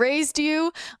 I raised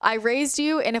you,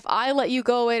 and if I let you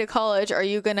go away to college, are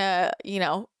you gonna,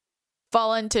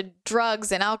 fall into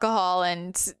drugs and alcohol,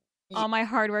 and all my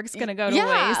hard work's gonna go to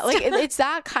waste? Like it's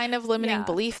that kind of limiting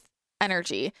belief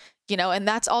energy, and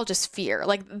that's all just fear.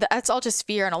 Like, that's all just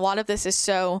fear. And a lot of this is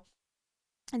so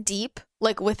deep,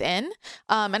 like within.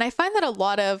 And I find that a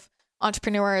lot of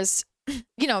entrepreneurs,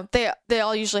 they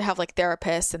all usually have like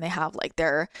therapists, and they have like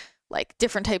their like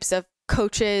different types of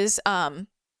coaches.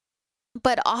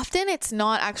 But often it's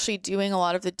not actually doing a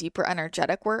lot of the deeper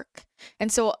energetic work.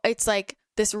 And so it's like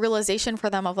this realization for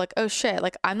them of like, oh shit,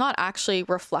 like I'm not actually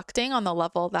reflecting on the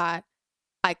level that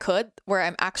I could, where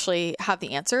I'm actually have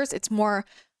the answers. It's more,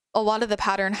 a lot of the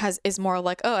pattern is more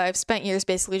like, oh, I've spent years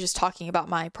basically just talking about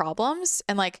my problems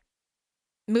and like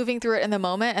moving through it in the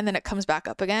moment, and then it comes back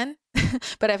up again.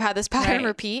 But I've had this pattern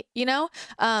repeat, so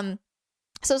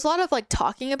it's a lot of like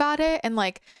talking about it and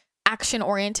like action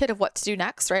oriented of what to do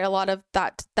next, right? A lot of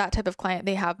that type of client,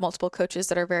 they have multiple coaches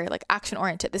that are very like action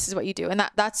oriented. This is what you do. And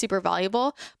that's super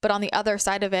valuable. But on the other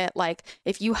side of it, like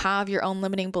if you have your own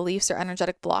limiting beliefs or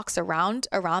energetic blocks around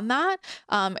that,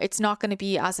 it's not going to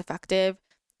be as effective.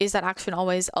 Is that action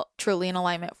always truly in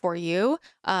alignment for you?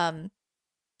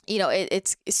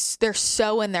 It's they're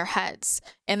so in their heads,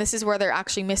 and this is where they're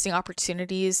actually missing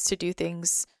opportunities to do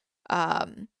things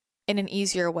in an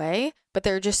easier way, but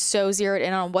they're just so zeroed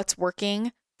in on what's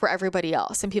working for everybody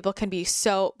else. And people can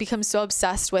become so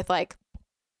obsessed with like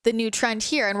the new trend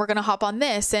here, and we're going to hop on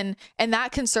this, and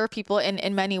that can serve people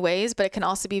in many ways, but it can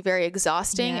also be very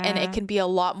exhausting, and it can be a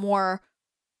lot more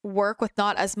work with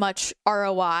not as much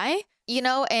ROI,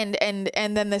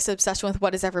 and then this obsession with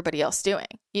what is everybody else doing,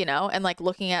 and like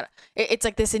looking at it's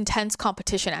like this intense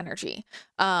competition energy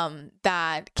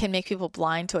that can make people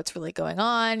blind to what's really going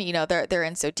on. They're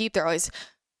in so deep, they're always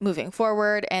moving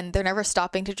forward, and they're never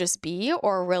stopping to just be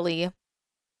or really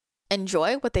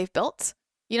enjoy what they've built.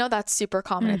 That's super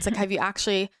common. It's like, have you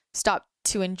actually stopped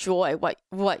to enjoy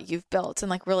what you've built and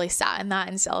like really sat in that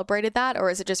and celebrated that? Or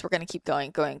is it just, we're going to keep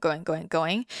going,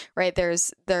 right? There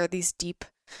are these deep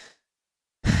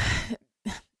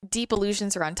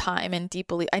illusions around time and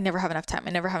I never have enough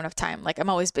time. Like, I'm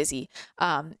always busy.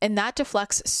 And that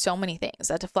deflects so many things.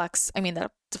 That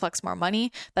deflects more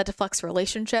money, that deflects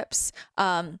relationships.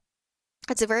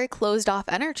 It's a very closed off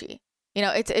energy.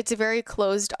 It's a very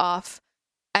closed off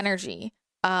energy.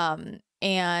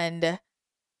 And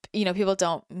people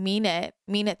don't mean it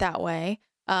that way.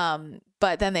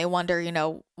 But then they wonder,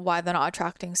 why they're not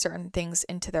attracting certain things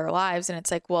into their lives. And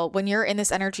it's like, well, when you're in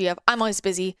this energy of, I'm always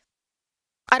busy,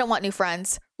 I don't want new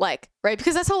friends, like, right?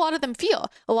 Because that's how a lot of them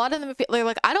feel. A lot of them feel, they're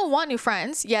like, I don't want new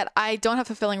friends, yet I don't have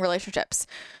fulfilling relationships.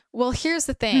 Well, here's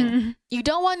the thing. You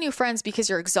don't want new friends because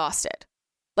you're exhausted.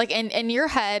 Like, in your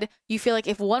head, you feel like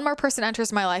if one more person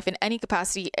enters my life in any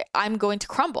capacity, I'm going to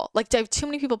crumble. Like, I have too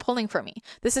many people pulling for me.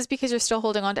 This is because you're still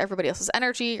holding on to everybody else's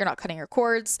energy. You're not cutting your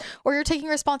cords, or you're taking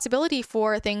responsibility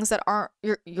for things that aren't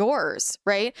yours,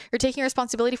 right? You're taking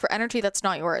responsibility for energy that's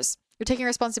not yours. You're taking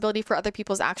responsibility for other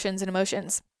people's actions and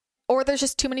emotions. Or there's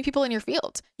just too many people in your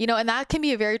field, and that can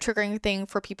be a very triggering thing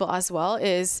for people as well,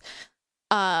 is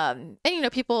And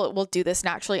people will do this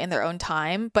naturally in their own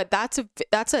time, but that's a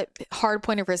hard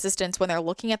point of resistance when they're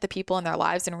looking at the people in their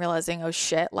lives and realizing, oh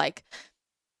shit, like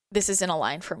this isn't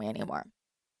aligned for me anymore.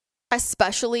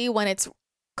 Especially when it's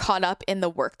caught up in the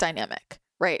work dynamic,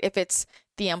 right? If it's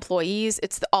the employees,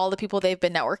 it's all the people they've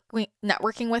been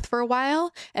networking with for a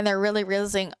while, and they're really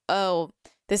realizing, oh,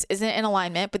 this isn't in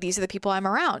alignment, but these are the people I'm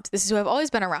around. This is who I've always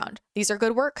been around. These are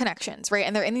good work connections, right?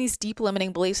 And they're in these deep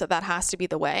limiting beliefs that has to be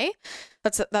the way.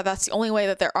 That's the only way,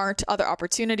 that there aren't other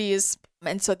opportunities.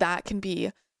 And so that can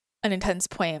be an intense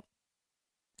point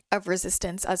of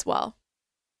resistance as well.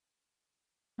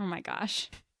 Oh my gosh.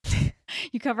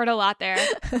 You covered a lot there.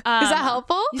 Is that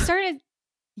helpful? You started.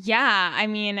 Yeah. I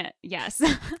mean, yes.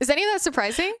 Is any of that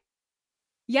surprising?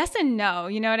 Yes and no.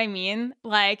 You know what I mean?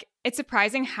 Like, it's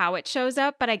surprising how it shows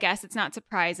up, but I guess it's not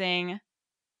surprising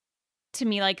to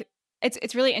me. Like,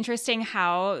 it's really interesting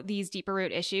how these deeper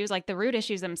root issues, like the root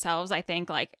issues themselves, I think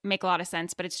like make a lot of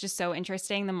sense, but it's just so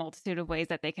interesting the multitude of ways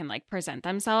that they can like present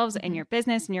themselves in your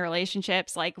business and your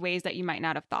relationships, like ways that you might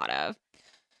not have thought of.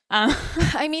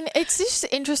 I mean, it's just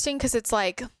interesting because it's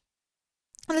like,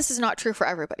 this is not true for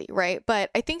everybody, right?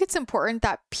 But I think it's important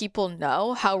that people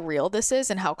know how real this is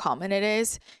and how common it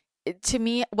is. To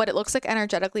me, what it looks like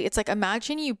energetically, it's like,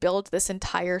 imagine you build this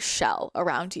entire shell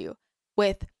around you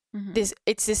with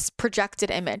this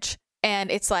projected image. And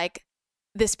it's like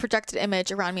this projected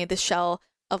image around me, this shell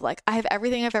of like, I have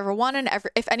everything I've ever wanted.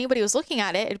 If anybody was looking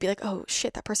at it, it'd be like, oh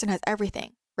shit, that person has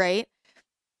everything, right?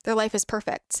 Their life is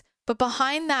perfect. But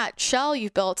behind that shell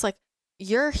you've built, it's like,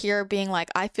 you're here being like,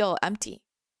 I feel empty.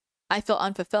 I feel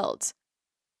unfulfilled.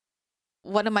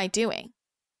 What am I doing?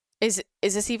 Is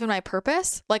this even my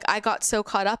purpose? Like, I got so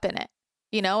caught up in it,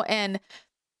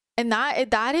 and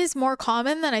that is more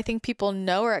common than I think people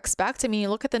know or expect. I mean, you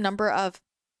look at the number of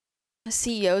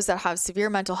CEOs that have severe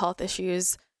mental health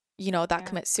issues, that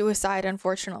commit suicide,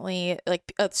 unfortunately,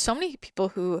 like so many people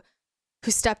who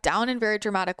step down in very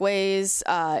dramatic ways.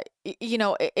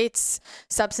 It's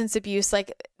substance abuse.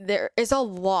 Like, there is a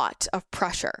lot of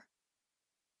pressure.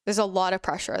 There's a lot of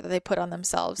pressure that they put on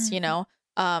themselves, a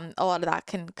lot of that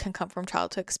can come from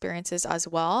childhood experiences as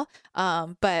well.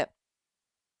 But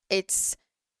it's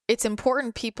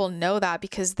important people know that,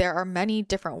 because there are many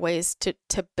different ways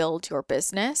to build your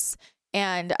business.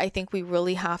 And I think we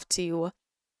really have to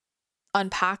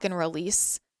unpack and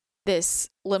release this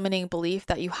limiting belief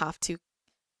that you have to,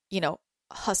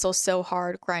 hustle so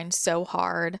hard, grind so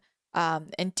hard,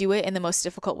 and do it in the most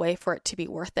difficult way for it to be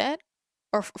worth it,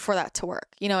 or for that to work,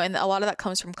 and a lot of that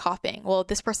comes from copying. Well,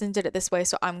 this person did it this way,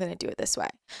 so I'm going to do it this way,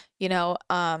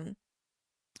 and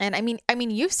I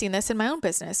mean, you've seen this in my own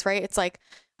business, right? It's like,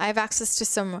 I have access to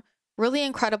some really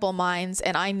incredible minds,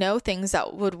 and I know things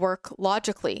that would work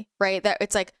logically, right? That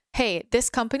it's like, hey, this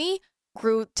company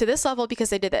grew to this level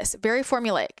because they did this, very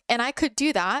formulaic, and I could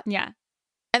do that. Yeah.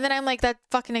 And then I'm like, that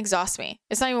fucking exhausts me.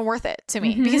 It's not even worth it to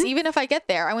me, because even if I get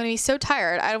there, I'm going to be so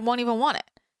tired, I won't even want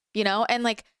it, and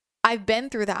like, I've been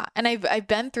through that, and I've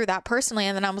been through that personally.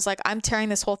 And then I was like, I'm tearing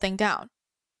this whole thing down.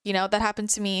 That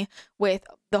happened to me with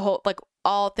the whole, like,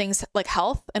 all things like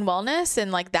health and wellness,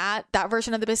 and like that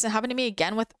version of the business happened to me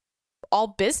again with all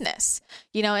business,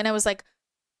 and I was like,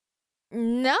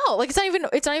 no, like,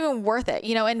 it's not even worth it,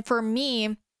 and for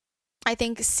me, I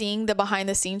think seeing the behind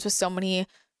the scenes with so many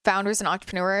founders and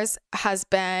entrepreneurs has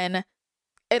been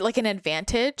like an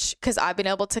advantage, because I've been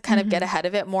able to kind of get ahead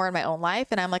of it more in my own life.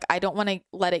 And I'm like, I don't want to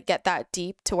let it get that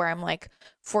deep to where I'm like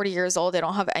 40 years old. I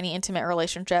don't have any intimate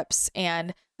relationships,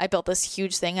 and I built this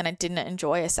huge thing and I didn't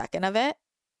enjoy a second of it,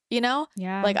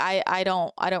 Yeah. like I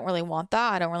don't really want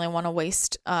that. I don't really want to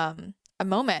waste a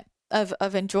moment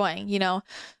of enjoying,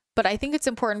 but I think it's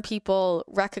important people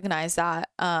recognize that,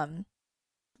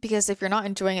 because if you're not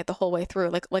enjoying it the whole way through,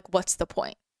 like what's the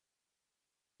point?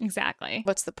 Exactly.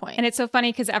 What's the point? And it's so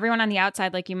funny because everyone on the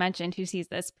outside, like you mentioned, who sees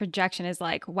this projection is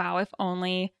like, wow, if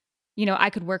only,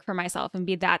 I could work for myself and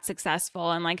be that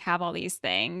successful and like have all these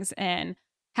things and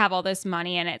have all this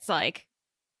money. And it's like,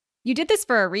 you did this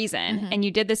for a reason, and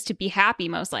you did this to be happy,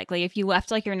 most likely. If you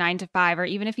left like your 9 to 5, or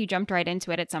even if you jumped right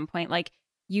into it at some point, like,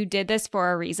 you did this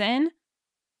for a reason,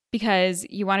 because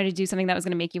you wanted to do something that was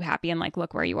going to make you happy, and like,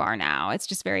 look where you are now. It's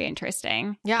just very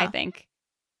interesting. Yeah. I think.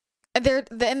 And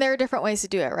there are different ways to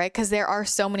do it, right? Because there are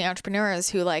so many entrepreneurs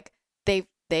who like they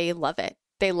love it.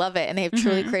 They love it, and they've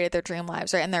truly created their dream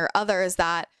lives, right? And there are others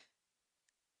that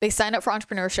they signed up for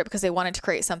entrepreneurship because they wanted to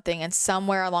create something, and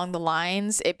somewhere along the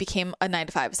lines, it became a 9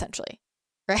 to 5 essentially,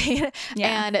 right?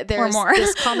 Yeah. And there's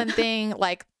this common thing,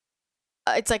 like,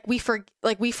 it's like we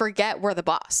forget we're the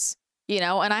boss,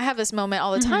 And I have this moment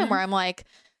all the time where I'm like,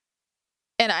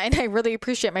 I really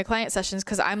appreciate my client sessions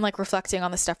because I'm like reflecting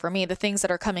on the stuff for me, the things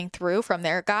that are coming through from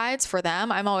their guides for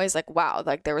them. I'm always like, wow,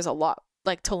 like there was a lot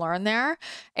like to learn there.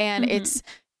 And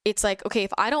it's like, okay,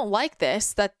 if I don't like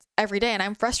this, that every day and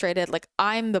I'm frustrated, like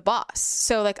I'm the boss.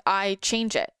 So like I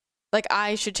change it. Like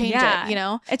I should change it, you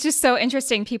know? It's just so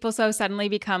interesting. People so suddenly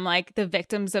become like the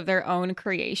victims of their own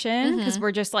creation because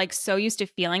we're just like so used to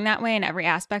feeling that way in every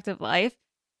aspect of life.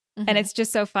 And it's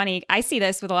just so funny. I see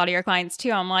this with a lot of your clients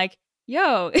too. I'm like,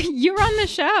 yo, you run the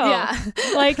show. Yeah.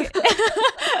 Like,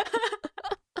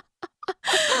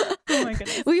 oh my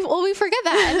goodness. We forget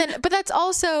that. And then, but that's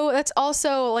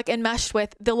also like enmeshed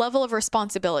with the level of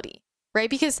responsibility, right?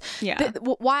 Because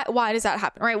why does that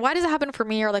happen, right? Why does it happen for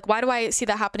me? Or like, why do I see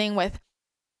that happening with,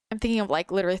 I'm thinking of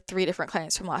like literally 3 different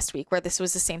clients from last week where this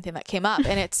was the same thing that came up.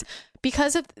 And it's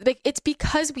because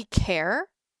we care.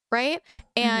 Right.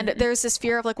 And there's this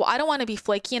fear of like, well, I don't want to be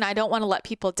flaky and I don't want to let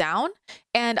people down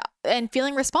and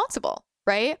feeling responsible.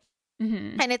 Right.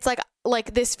 And it's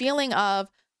like this feeling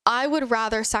of I would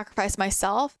rather sacrifice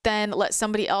myself than let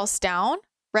somebody else down.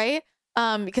 Right.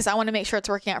 Because I want to make sure it's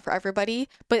working out for everybody.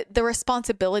 But the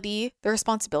responsibility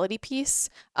piece.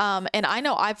 And I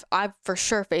know I've for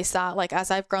sure faced that. Like as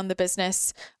I've grown the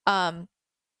business. I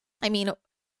mean,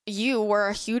 you were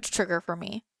a huge trigger for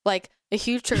me. Like a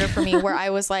huge trigger for me where I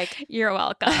was like, you're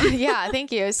welcome. Yeah,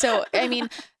 thank you. So, I mean,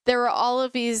 there were all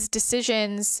of these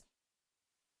decisions,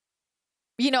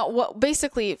 you know, what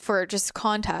basically for just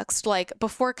context, like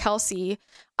before Kelsey,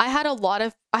 I had a lot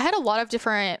of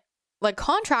different like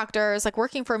contractors like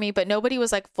working for me, but nobody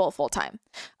was like full time.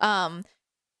 And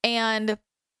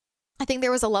I think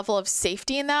there was a level of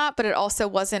safety in that, but it also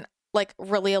wasn't like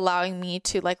really allowing me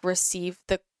to like receive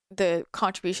the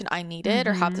contribution I needed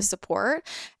or have the support.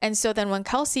 And so then when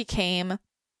Kelsey came,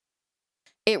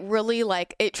 it really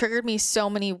like, it triggered me in so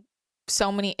many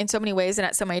ways and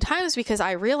at so many times because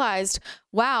I realized,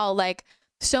 wow, like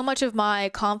so much of my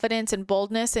confidence and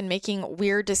boldness in making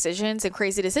weird decisions and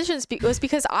crazy decisions was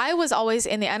because I was always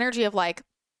in the energy of like,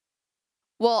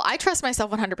 well, I trust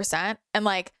myself 100% and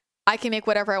like, I can make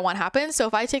whatever I want happen. So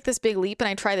if I take this big leap and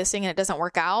I try this thing and it doesn't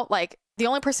work out, like the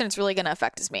only person it's really going to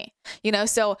affect is me, you know?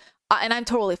 So, and I'm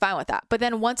totally fine with that. But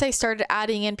then once I started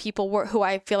adding in people who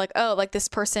I feel like, oh, like this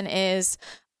person is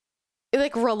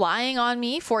like relying on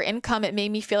me for income, it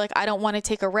made me feel like I don't want to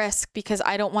take a risk because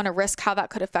I don't want to risk how that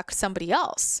could affect somebody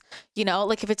else. You know,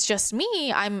 like if it's just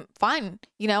me, I'm fine,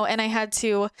 you know? And I had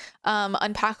to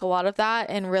unpack a lot of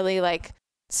that and really like,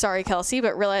 sorry, Kelsey,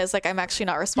 but realize like I'm actually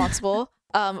not responsible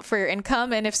for your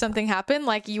income. And if something happened,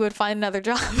 like you would find another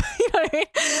job. You know what I mean?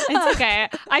 It's okay.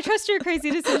 I trust your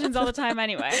crazy decisions all the time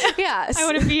anyway. Yeah. I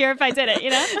wouldn't be here if I did it, you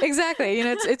know? Exactly. You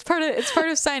know, it's part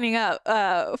of signing up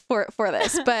for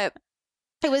this. But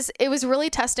it was really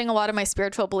testing a lot of my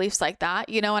spiritual beliefs like that,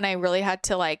 you know, and I really had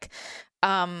to like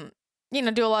you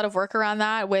know, do a lot of work around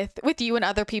that with you and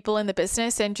other people in the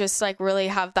business and just like really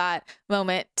have that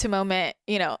moment to moment,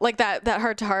 you know, like that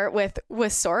heart to heart with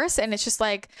source. And it's just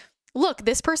like, look,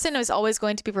 this person is always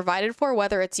going to be provided for,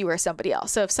 whether it's you or somebody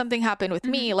else. So if something happened with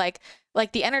me, like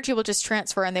the energy will just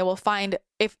transfer and they will find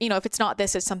if it's not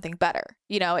this, it's something better,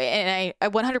 you know, and I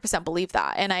 100% believe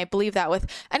that. And I believe that with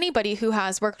anybody who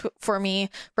has worked for me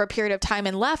for a period of time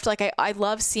and left, like I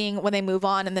love seeing when they move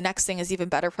on and the next thing is even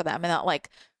better for them. And that like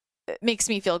makes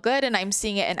me feel good and I'm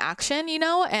seeing it in action, you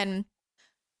know,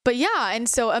 but yeah. And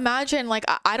so imagine like,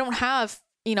 I don't have,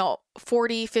 you know,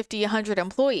 40, 50, 100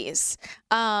 employees,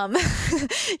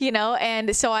 you know?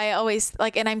 And so I always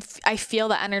like, and I feel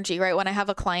the energy, right? When I have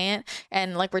a client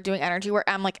and like, we're doing energy work,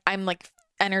 I'm like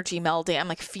energy melding. I'm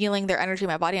like feeling their energy in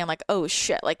my body. I'm like, oh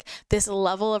shit, like this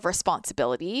level of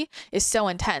responsibility is so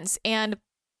intense. And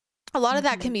a lot of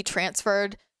that can be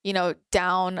transferred, you know,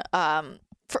 down,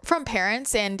 from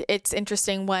parents. And it's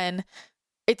interesting when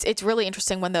it's really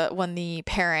interesting when the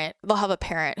parent, they'll have a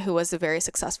parent who was a very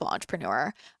successful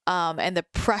entrepreneur, and the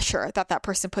pressure that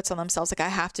person puts on themselves, like I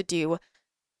have to do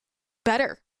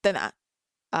better than that.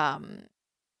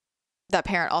 That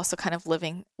parent also kind of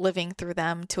living through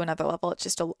them to another level. It's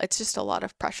just a lot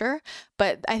of pressure.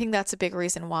 But I think that's a big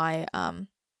reason why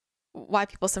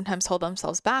people sometimes hold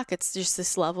themselves back. It's just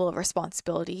this level of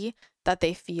responsibility that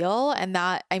they feel. And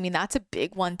that, I mean, that's a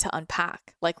big one to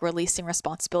unpack, like releasing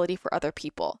responsibility for other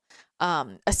people,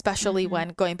 especially when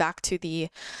going back to the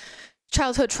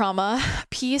childhood trauma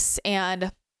piece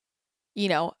and, you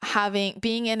know,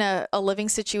 being in a living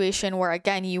situation where,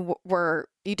 again, you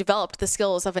developed the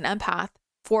skills of an empath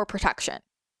for protection,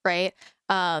 right?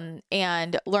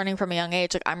 And learning from a young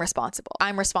age, like I'm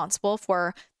responsible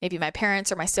for maybe my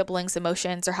parents or my siblings'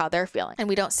 emotions or how they're feeling. And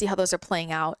we don't see how those are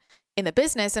playing out in the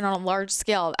business. And on a large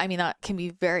scale, I mean, that can be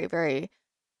very, very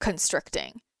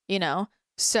constricting, you know?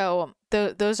 So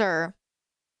those are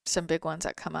some big ones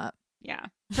that come up. Yeah,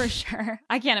 for sure.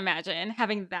 I can't imagine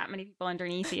having that many people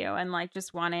underneath you and like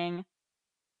just wanting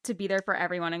to be there for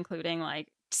everyone, including like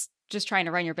just trying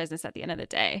to run your business at the end of the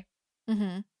day.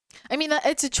 Mm-hmm. I mean,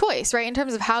 it's a choice, right? In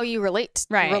terms of how you relate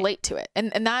to it.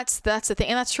 And that's the thing.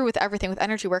 And that's true with everything with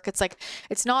energy work. It's like,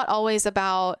 it's not always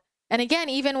about, and again,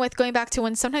 even with going back to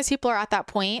when sometimes people are at that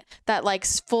point, that like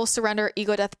full surrender,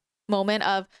 ego death moment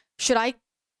of, should I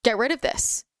get rid of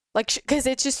this? Like, because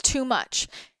it's just too much.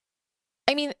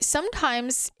 I mean,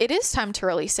 sometimes it is time to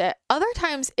release it. Other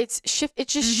times it's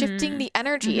just shifting the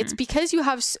energy. It's because you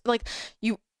have like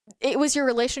it was your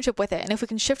relationship with it. And if we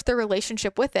can shift the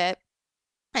relationship with it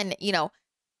and, you know,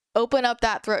 open up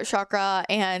that throat chakra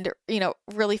and, you know,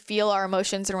 really feel our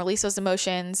emotions and release those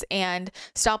emotions and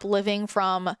stop living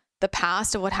from the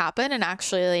past of what happened and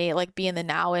actually like be in the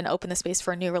now and open the space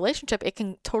for a new relationship, it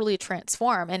can totally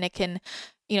transform and it can,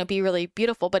 you know, be really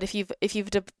beautiful. But if you've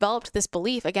developed this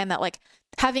belief again that like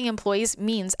having employees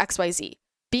means XYZ,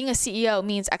 being a CEO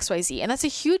means XYZ, and that's a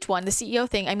huge one, the CEO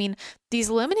thing. I mean, these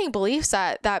limiting beliefs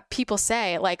that people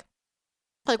say like,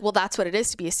 well, that's what it is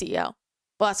to be a CEO.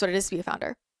 Well, that's what it is to be a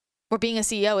founder. Where being a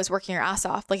CEO is working your ass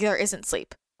off. Like there isn't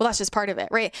sleep. Well, that's just part of it,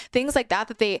 right? Things like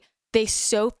that they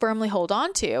so firmly hold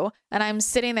on to. And I'm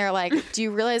sitting there like, do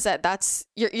you realize that that's,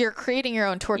 you're creating your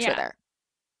own torture there,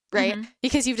 right?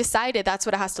 Because you've decided that's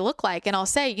what it has to look like. And I'll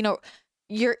say, you know,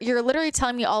 you're literally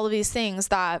telling me all of these things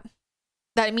that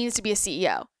it means to be a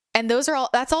CEO. And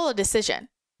that's all a decision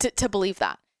to believe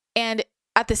that. And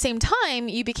at the same time,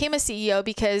 you became a CEO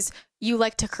because you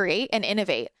like to create and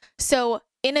innovate. So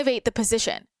innovate the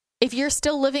position. If you're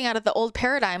still living out of the old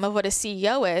paradigm of what a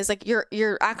CEO is, like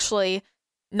you're actually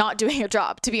not doing your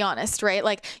job, to be honest, right?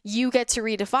 Like you get to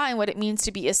redefine what it means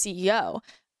to be a CEO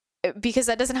because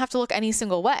that doesn't have to look any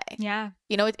single way. Yeah.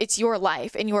 You know, it's your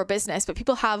life and your business, but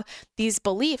people have these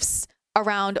beliefs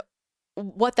around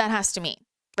what that has to mean,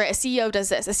 right? A CEO does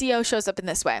this, a CEO shows up in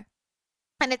this way.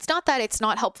 And it's not that it's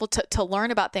not helpful to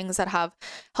learn about things that have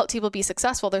helped people be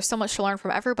successful. There's so much to learn from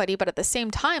everybody. But at the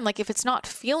same time, like if it's not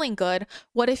feeling good,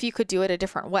 what if you could do it a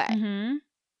different way?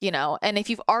 You know, and if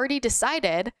you've already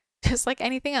decided, just like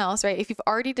anything else, right? If you've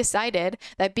already decided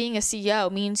that being a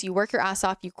CEO means you work your ass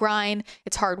off, you grind,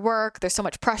 it's hard work, there's so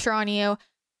much pressure on you,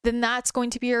 then that's going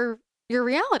to be your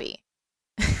reality.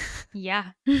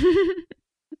 Yeah.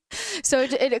 So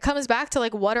it comes back to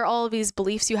like, what are all of these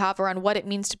beliefs you have around what it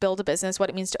means to build a business, what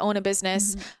it means to own a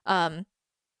business,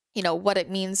 you know, what it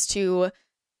means to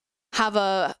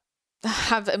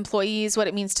have employees, what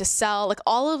it means to sell, like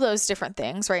all of those different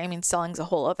things, right? I mean, selling's a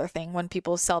whole other thing. When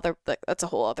people sell that's a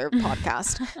whole other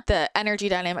podcast. The energy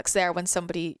dynamics there when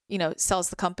somebody, you know, sells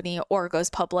the company or goes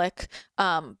public.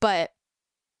 But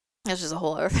that's just a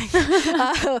whole other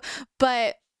thing.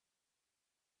 But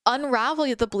unravel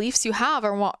the beliefs you have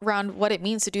around what it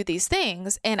means to do these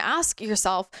things and ask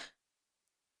yourself,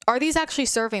 are these actually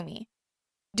serving me?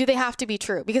 Do they have to be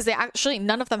true? Because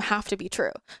none of them have to be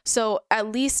true. So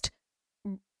at least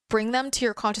bring them to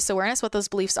your conscious awareness, what those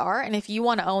beliefs are. And if you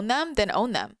want to own them, then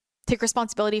own them. Take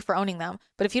responsibility for owning them.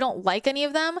 But if you don't like any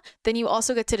of them, then you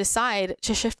also get to decide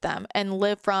to shift them and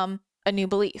live from a new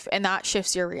belief. And that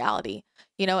shifts your reality,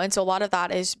 you know? And so a lot of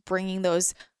that is bringing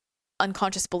those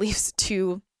unconscious beliefs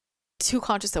to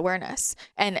conscious awareness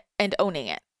and owning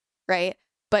it, right?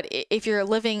 But if you're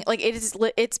living like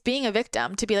it's being a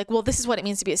victim to be like, well, this is what it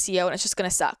means to be a CEO and it's just going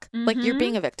to suck. Like you're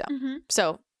being a victim.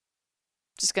 So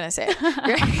just going to say it.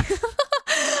 Right?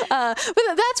 But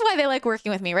that's why they like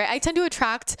working with me, right? I tend to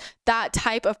attract that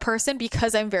type of person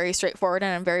because I'm very straightforward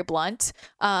and I'm very blunt.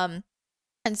 And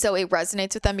so it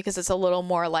resonates with them because it's a little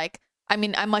more like, I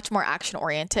mean, I'm much more action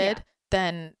oriented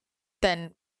than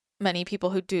many people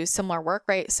who do similar work,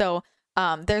 right? So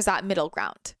there's that middle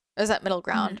ground.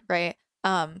 Right?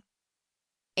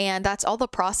 And that's all the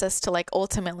process to like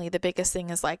ultimately the biggest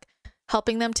thing is like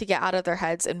helping them to get out of their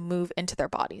heads and move into their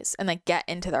bodies and like get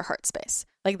into their heart space.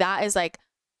 Like that is like,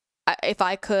 if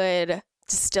I could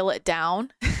distill it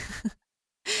down,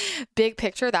 big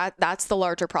picture, that's the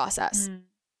larger process.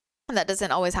 And that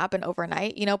doesn't always happen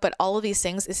overnight, you know, but all of these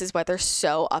things, this is why they're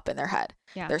so up in their head.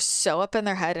 Yeah. They're so up in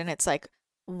their head and it's like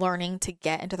learning to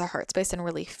get into their heart space and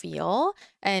really feel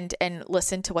and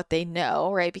listen to what they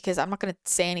know, right? Because I'm not going to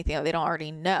say anything that they don't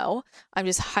already know. I'm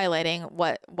just highlighting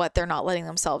what they're not letting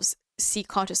themselves see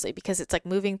consciously, because it's like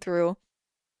moving through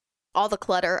all the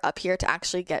clutter up here to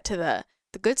actually get to the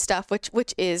good stuff, which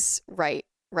is right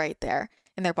there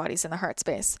in their bodies in the heart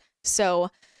space. So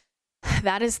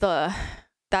that is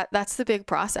that's the big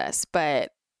process.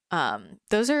 But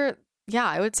those are,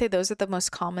 I would say those are the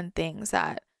most common things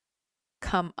that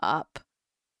come up.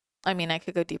 I mean, I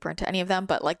could go deeper into any of them,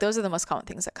 but like those are the most common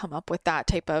things that come up with that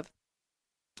type of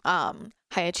high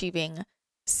achieving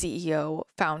CEO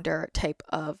founder type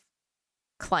of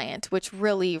client, which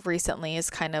really recently is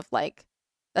kind of like,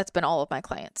 that's been all of my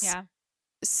clients. Yeah.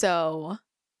 So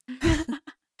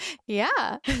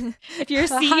yeah. If you're a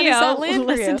CEO,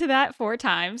 listen to that 4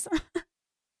 times.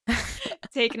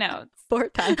 Take notes. 4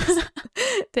 times.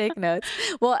 Take notes.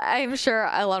 Well, I'm sure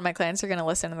a lot of my clients are going to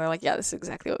listen and they're like, yeah, this is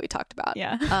exactly what we talked about.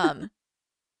 Yeah.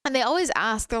 And they always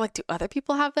ask, they're like, do other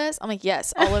people have this? I'm like,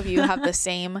 yes, all of you have the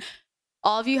same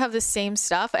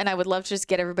stuff. And I would love to just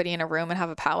get everybody in a room and have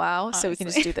a powwow. Honestly. So we can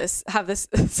just do this,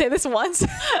 say this once.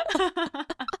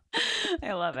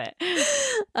 I love it.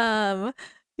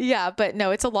 Yeah, but no,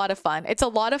 it's a lot of fun.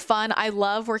 I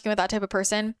love working with that type of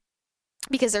person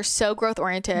because they're so growth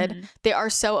oriented. Mm-hmm. They are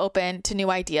so open to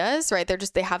new ideas, right?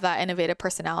 They have that innovative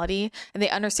personality and they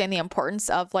understand the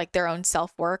importance of like their own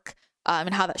self-work.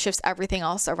 And how that shifts everything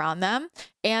else around them.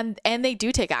 And they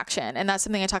do take action. And that's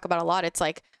something I talk about a lot. It's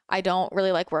like, I don't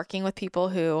really like working with people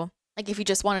who, like, if you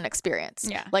just want an experience.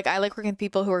 Yeah. Like, I like working with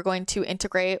people who are going to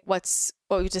integrate what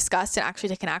we've discussed and actually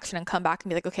take an action and come back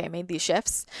and be like, okay, I made these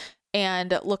shifts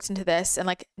and looked into this. And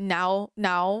like, now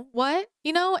what?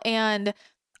 And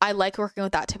I like working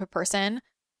with that type of person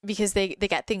because they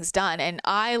get things done. And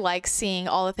I like seeing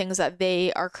all the things that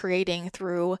they are creating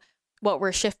through what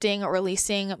we're shifting,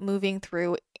 releasing, moving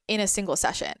through in a single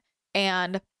session.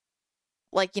 And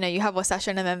like, you have a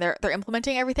session and then they're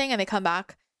implementing everything and they come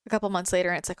back a couple months later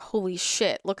and it's like, holy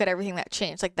shit, look at everything that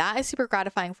changed. Like that is super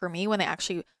gratifying for me when they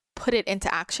actually put it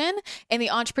into action. And the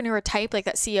entrepreneur type, like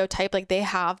that CEO type, like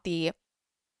they're the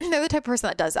type of person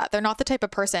that does that. They're not the type of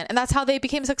person, and that's how they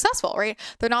became successful, right?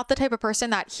 They're not the type of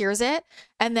person that hears it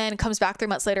and then comes back 3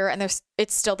 months later and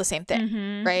it's still the same thing,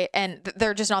 mm-hmm. right? And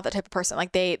they're just not the type of person.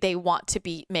 Like they want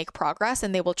to make progress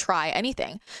and they will try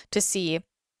anything to see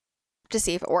if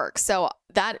it works. So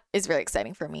that is very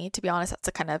exciting for me. To be honest, that's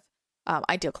a kind of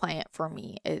ideal client for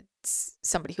me. It's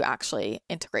somebody who actually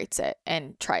integrates it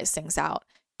and tries things out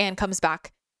and comes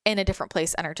back in a different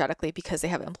place energetically because they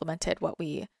have implemented what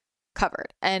we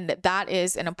covered. And that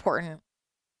is an important,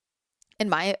 in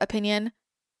my opinion,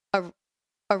 a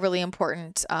really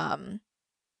important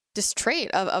just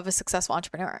trait of a successful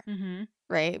entrepreneur, mm-hmm.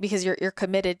 right? Because you're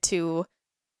committed to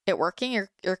it working,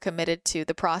 you're committed to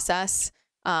the process,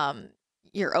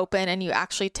 you're open and you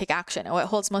actually take action. And what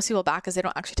holds most people back is they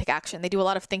don't actually take action. They do a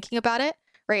lot of thinking about it,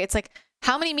 right? It's like,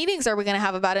 how many meetings are we going to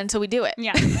have about it until we do it?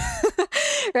 Yeah.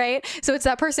 Right. So it's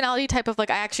that personality type of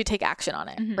like, I actually take action on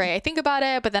it, mm-hmm. right? I think about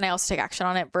it, but then I also take action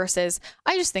on it versus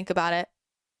I just think about it.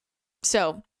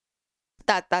 So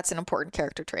that's an important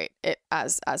character trait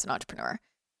as an entrepreneur.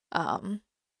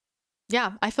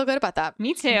 Yeah, I feel good about that.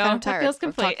 Me too. I'm kind of tired. That feels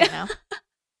complete now.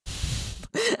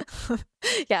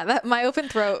 Yeah, my open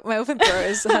throat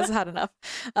has had enough.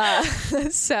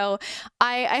 So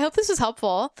I hope this was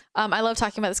helpful. I love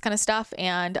talking about this kind of stuff,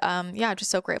 and yeah, I'm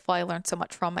just so grateful. I learned so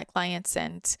much from my clients,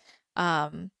 and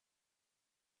I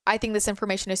think this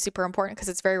information is super important because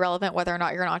it's very relevant whether or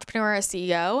not you're an entrepreneur or a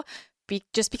CEO.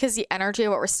 Just because the energy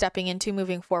of what we're stepping into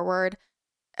moving forward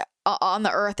on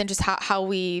the earth and just how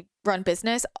we run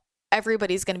business,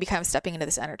 everybody's going to be kind of stepping into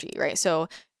this energy, right? So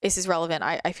this is relevant,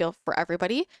 I feel, for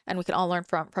everybody, and we can all learn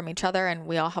from each other, and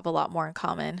we all have a lot more in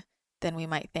common than we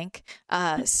might think.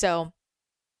 So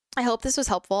I hope this was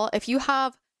helpful. If you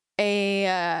have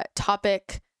a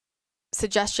topic,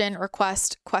 suggestion,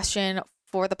 request, question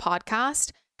for the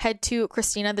podcast, head to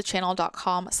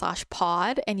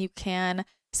christinathechannel.com/pod and you can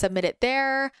submit it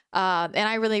there. And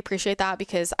I really appreciate that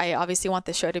because I obviously want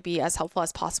the show to be as helpful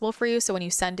as possible for you. So when you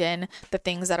send in the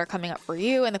things that are coming up for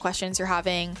you and the questions you're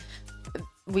having,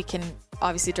 we can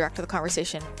obviously direct the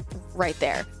conversation right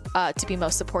there to be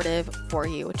most supportive for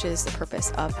you, which is the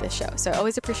purpose of this show. So I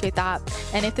always appreciate that.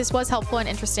 And if this was helpful and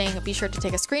interesting, be sure to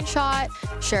take a screenshot,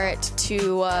 share it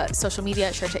to social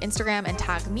media, share it to Instagram, and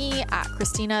tag me at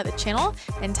Christina the Channel,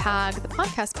 and tag the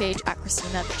podcast page at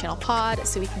Christina the Channel Pod,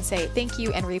 so we can say thank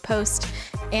you and repost,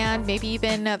 and maybe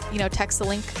even text the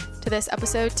link to this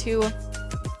episode to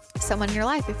someone in your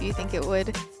life if you think it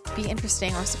would be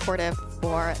interesting or supportive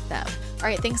for them. All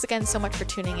right, thanks again so much for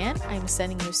tuning in. I'm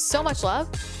sending you so much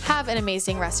love. Have an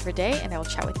amazing rest of your day, and I will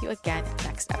chat with you again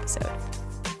next episode.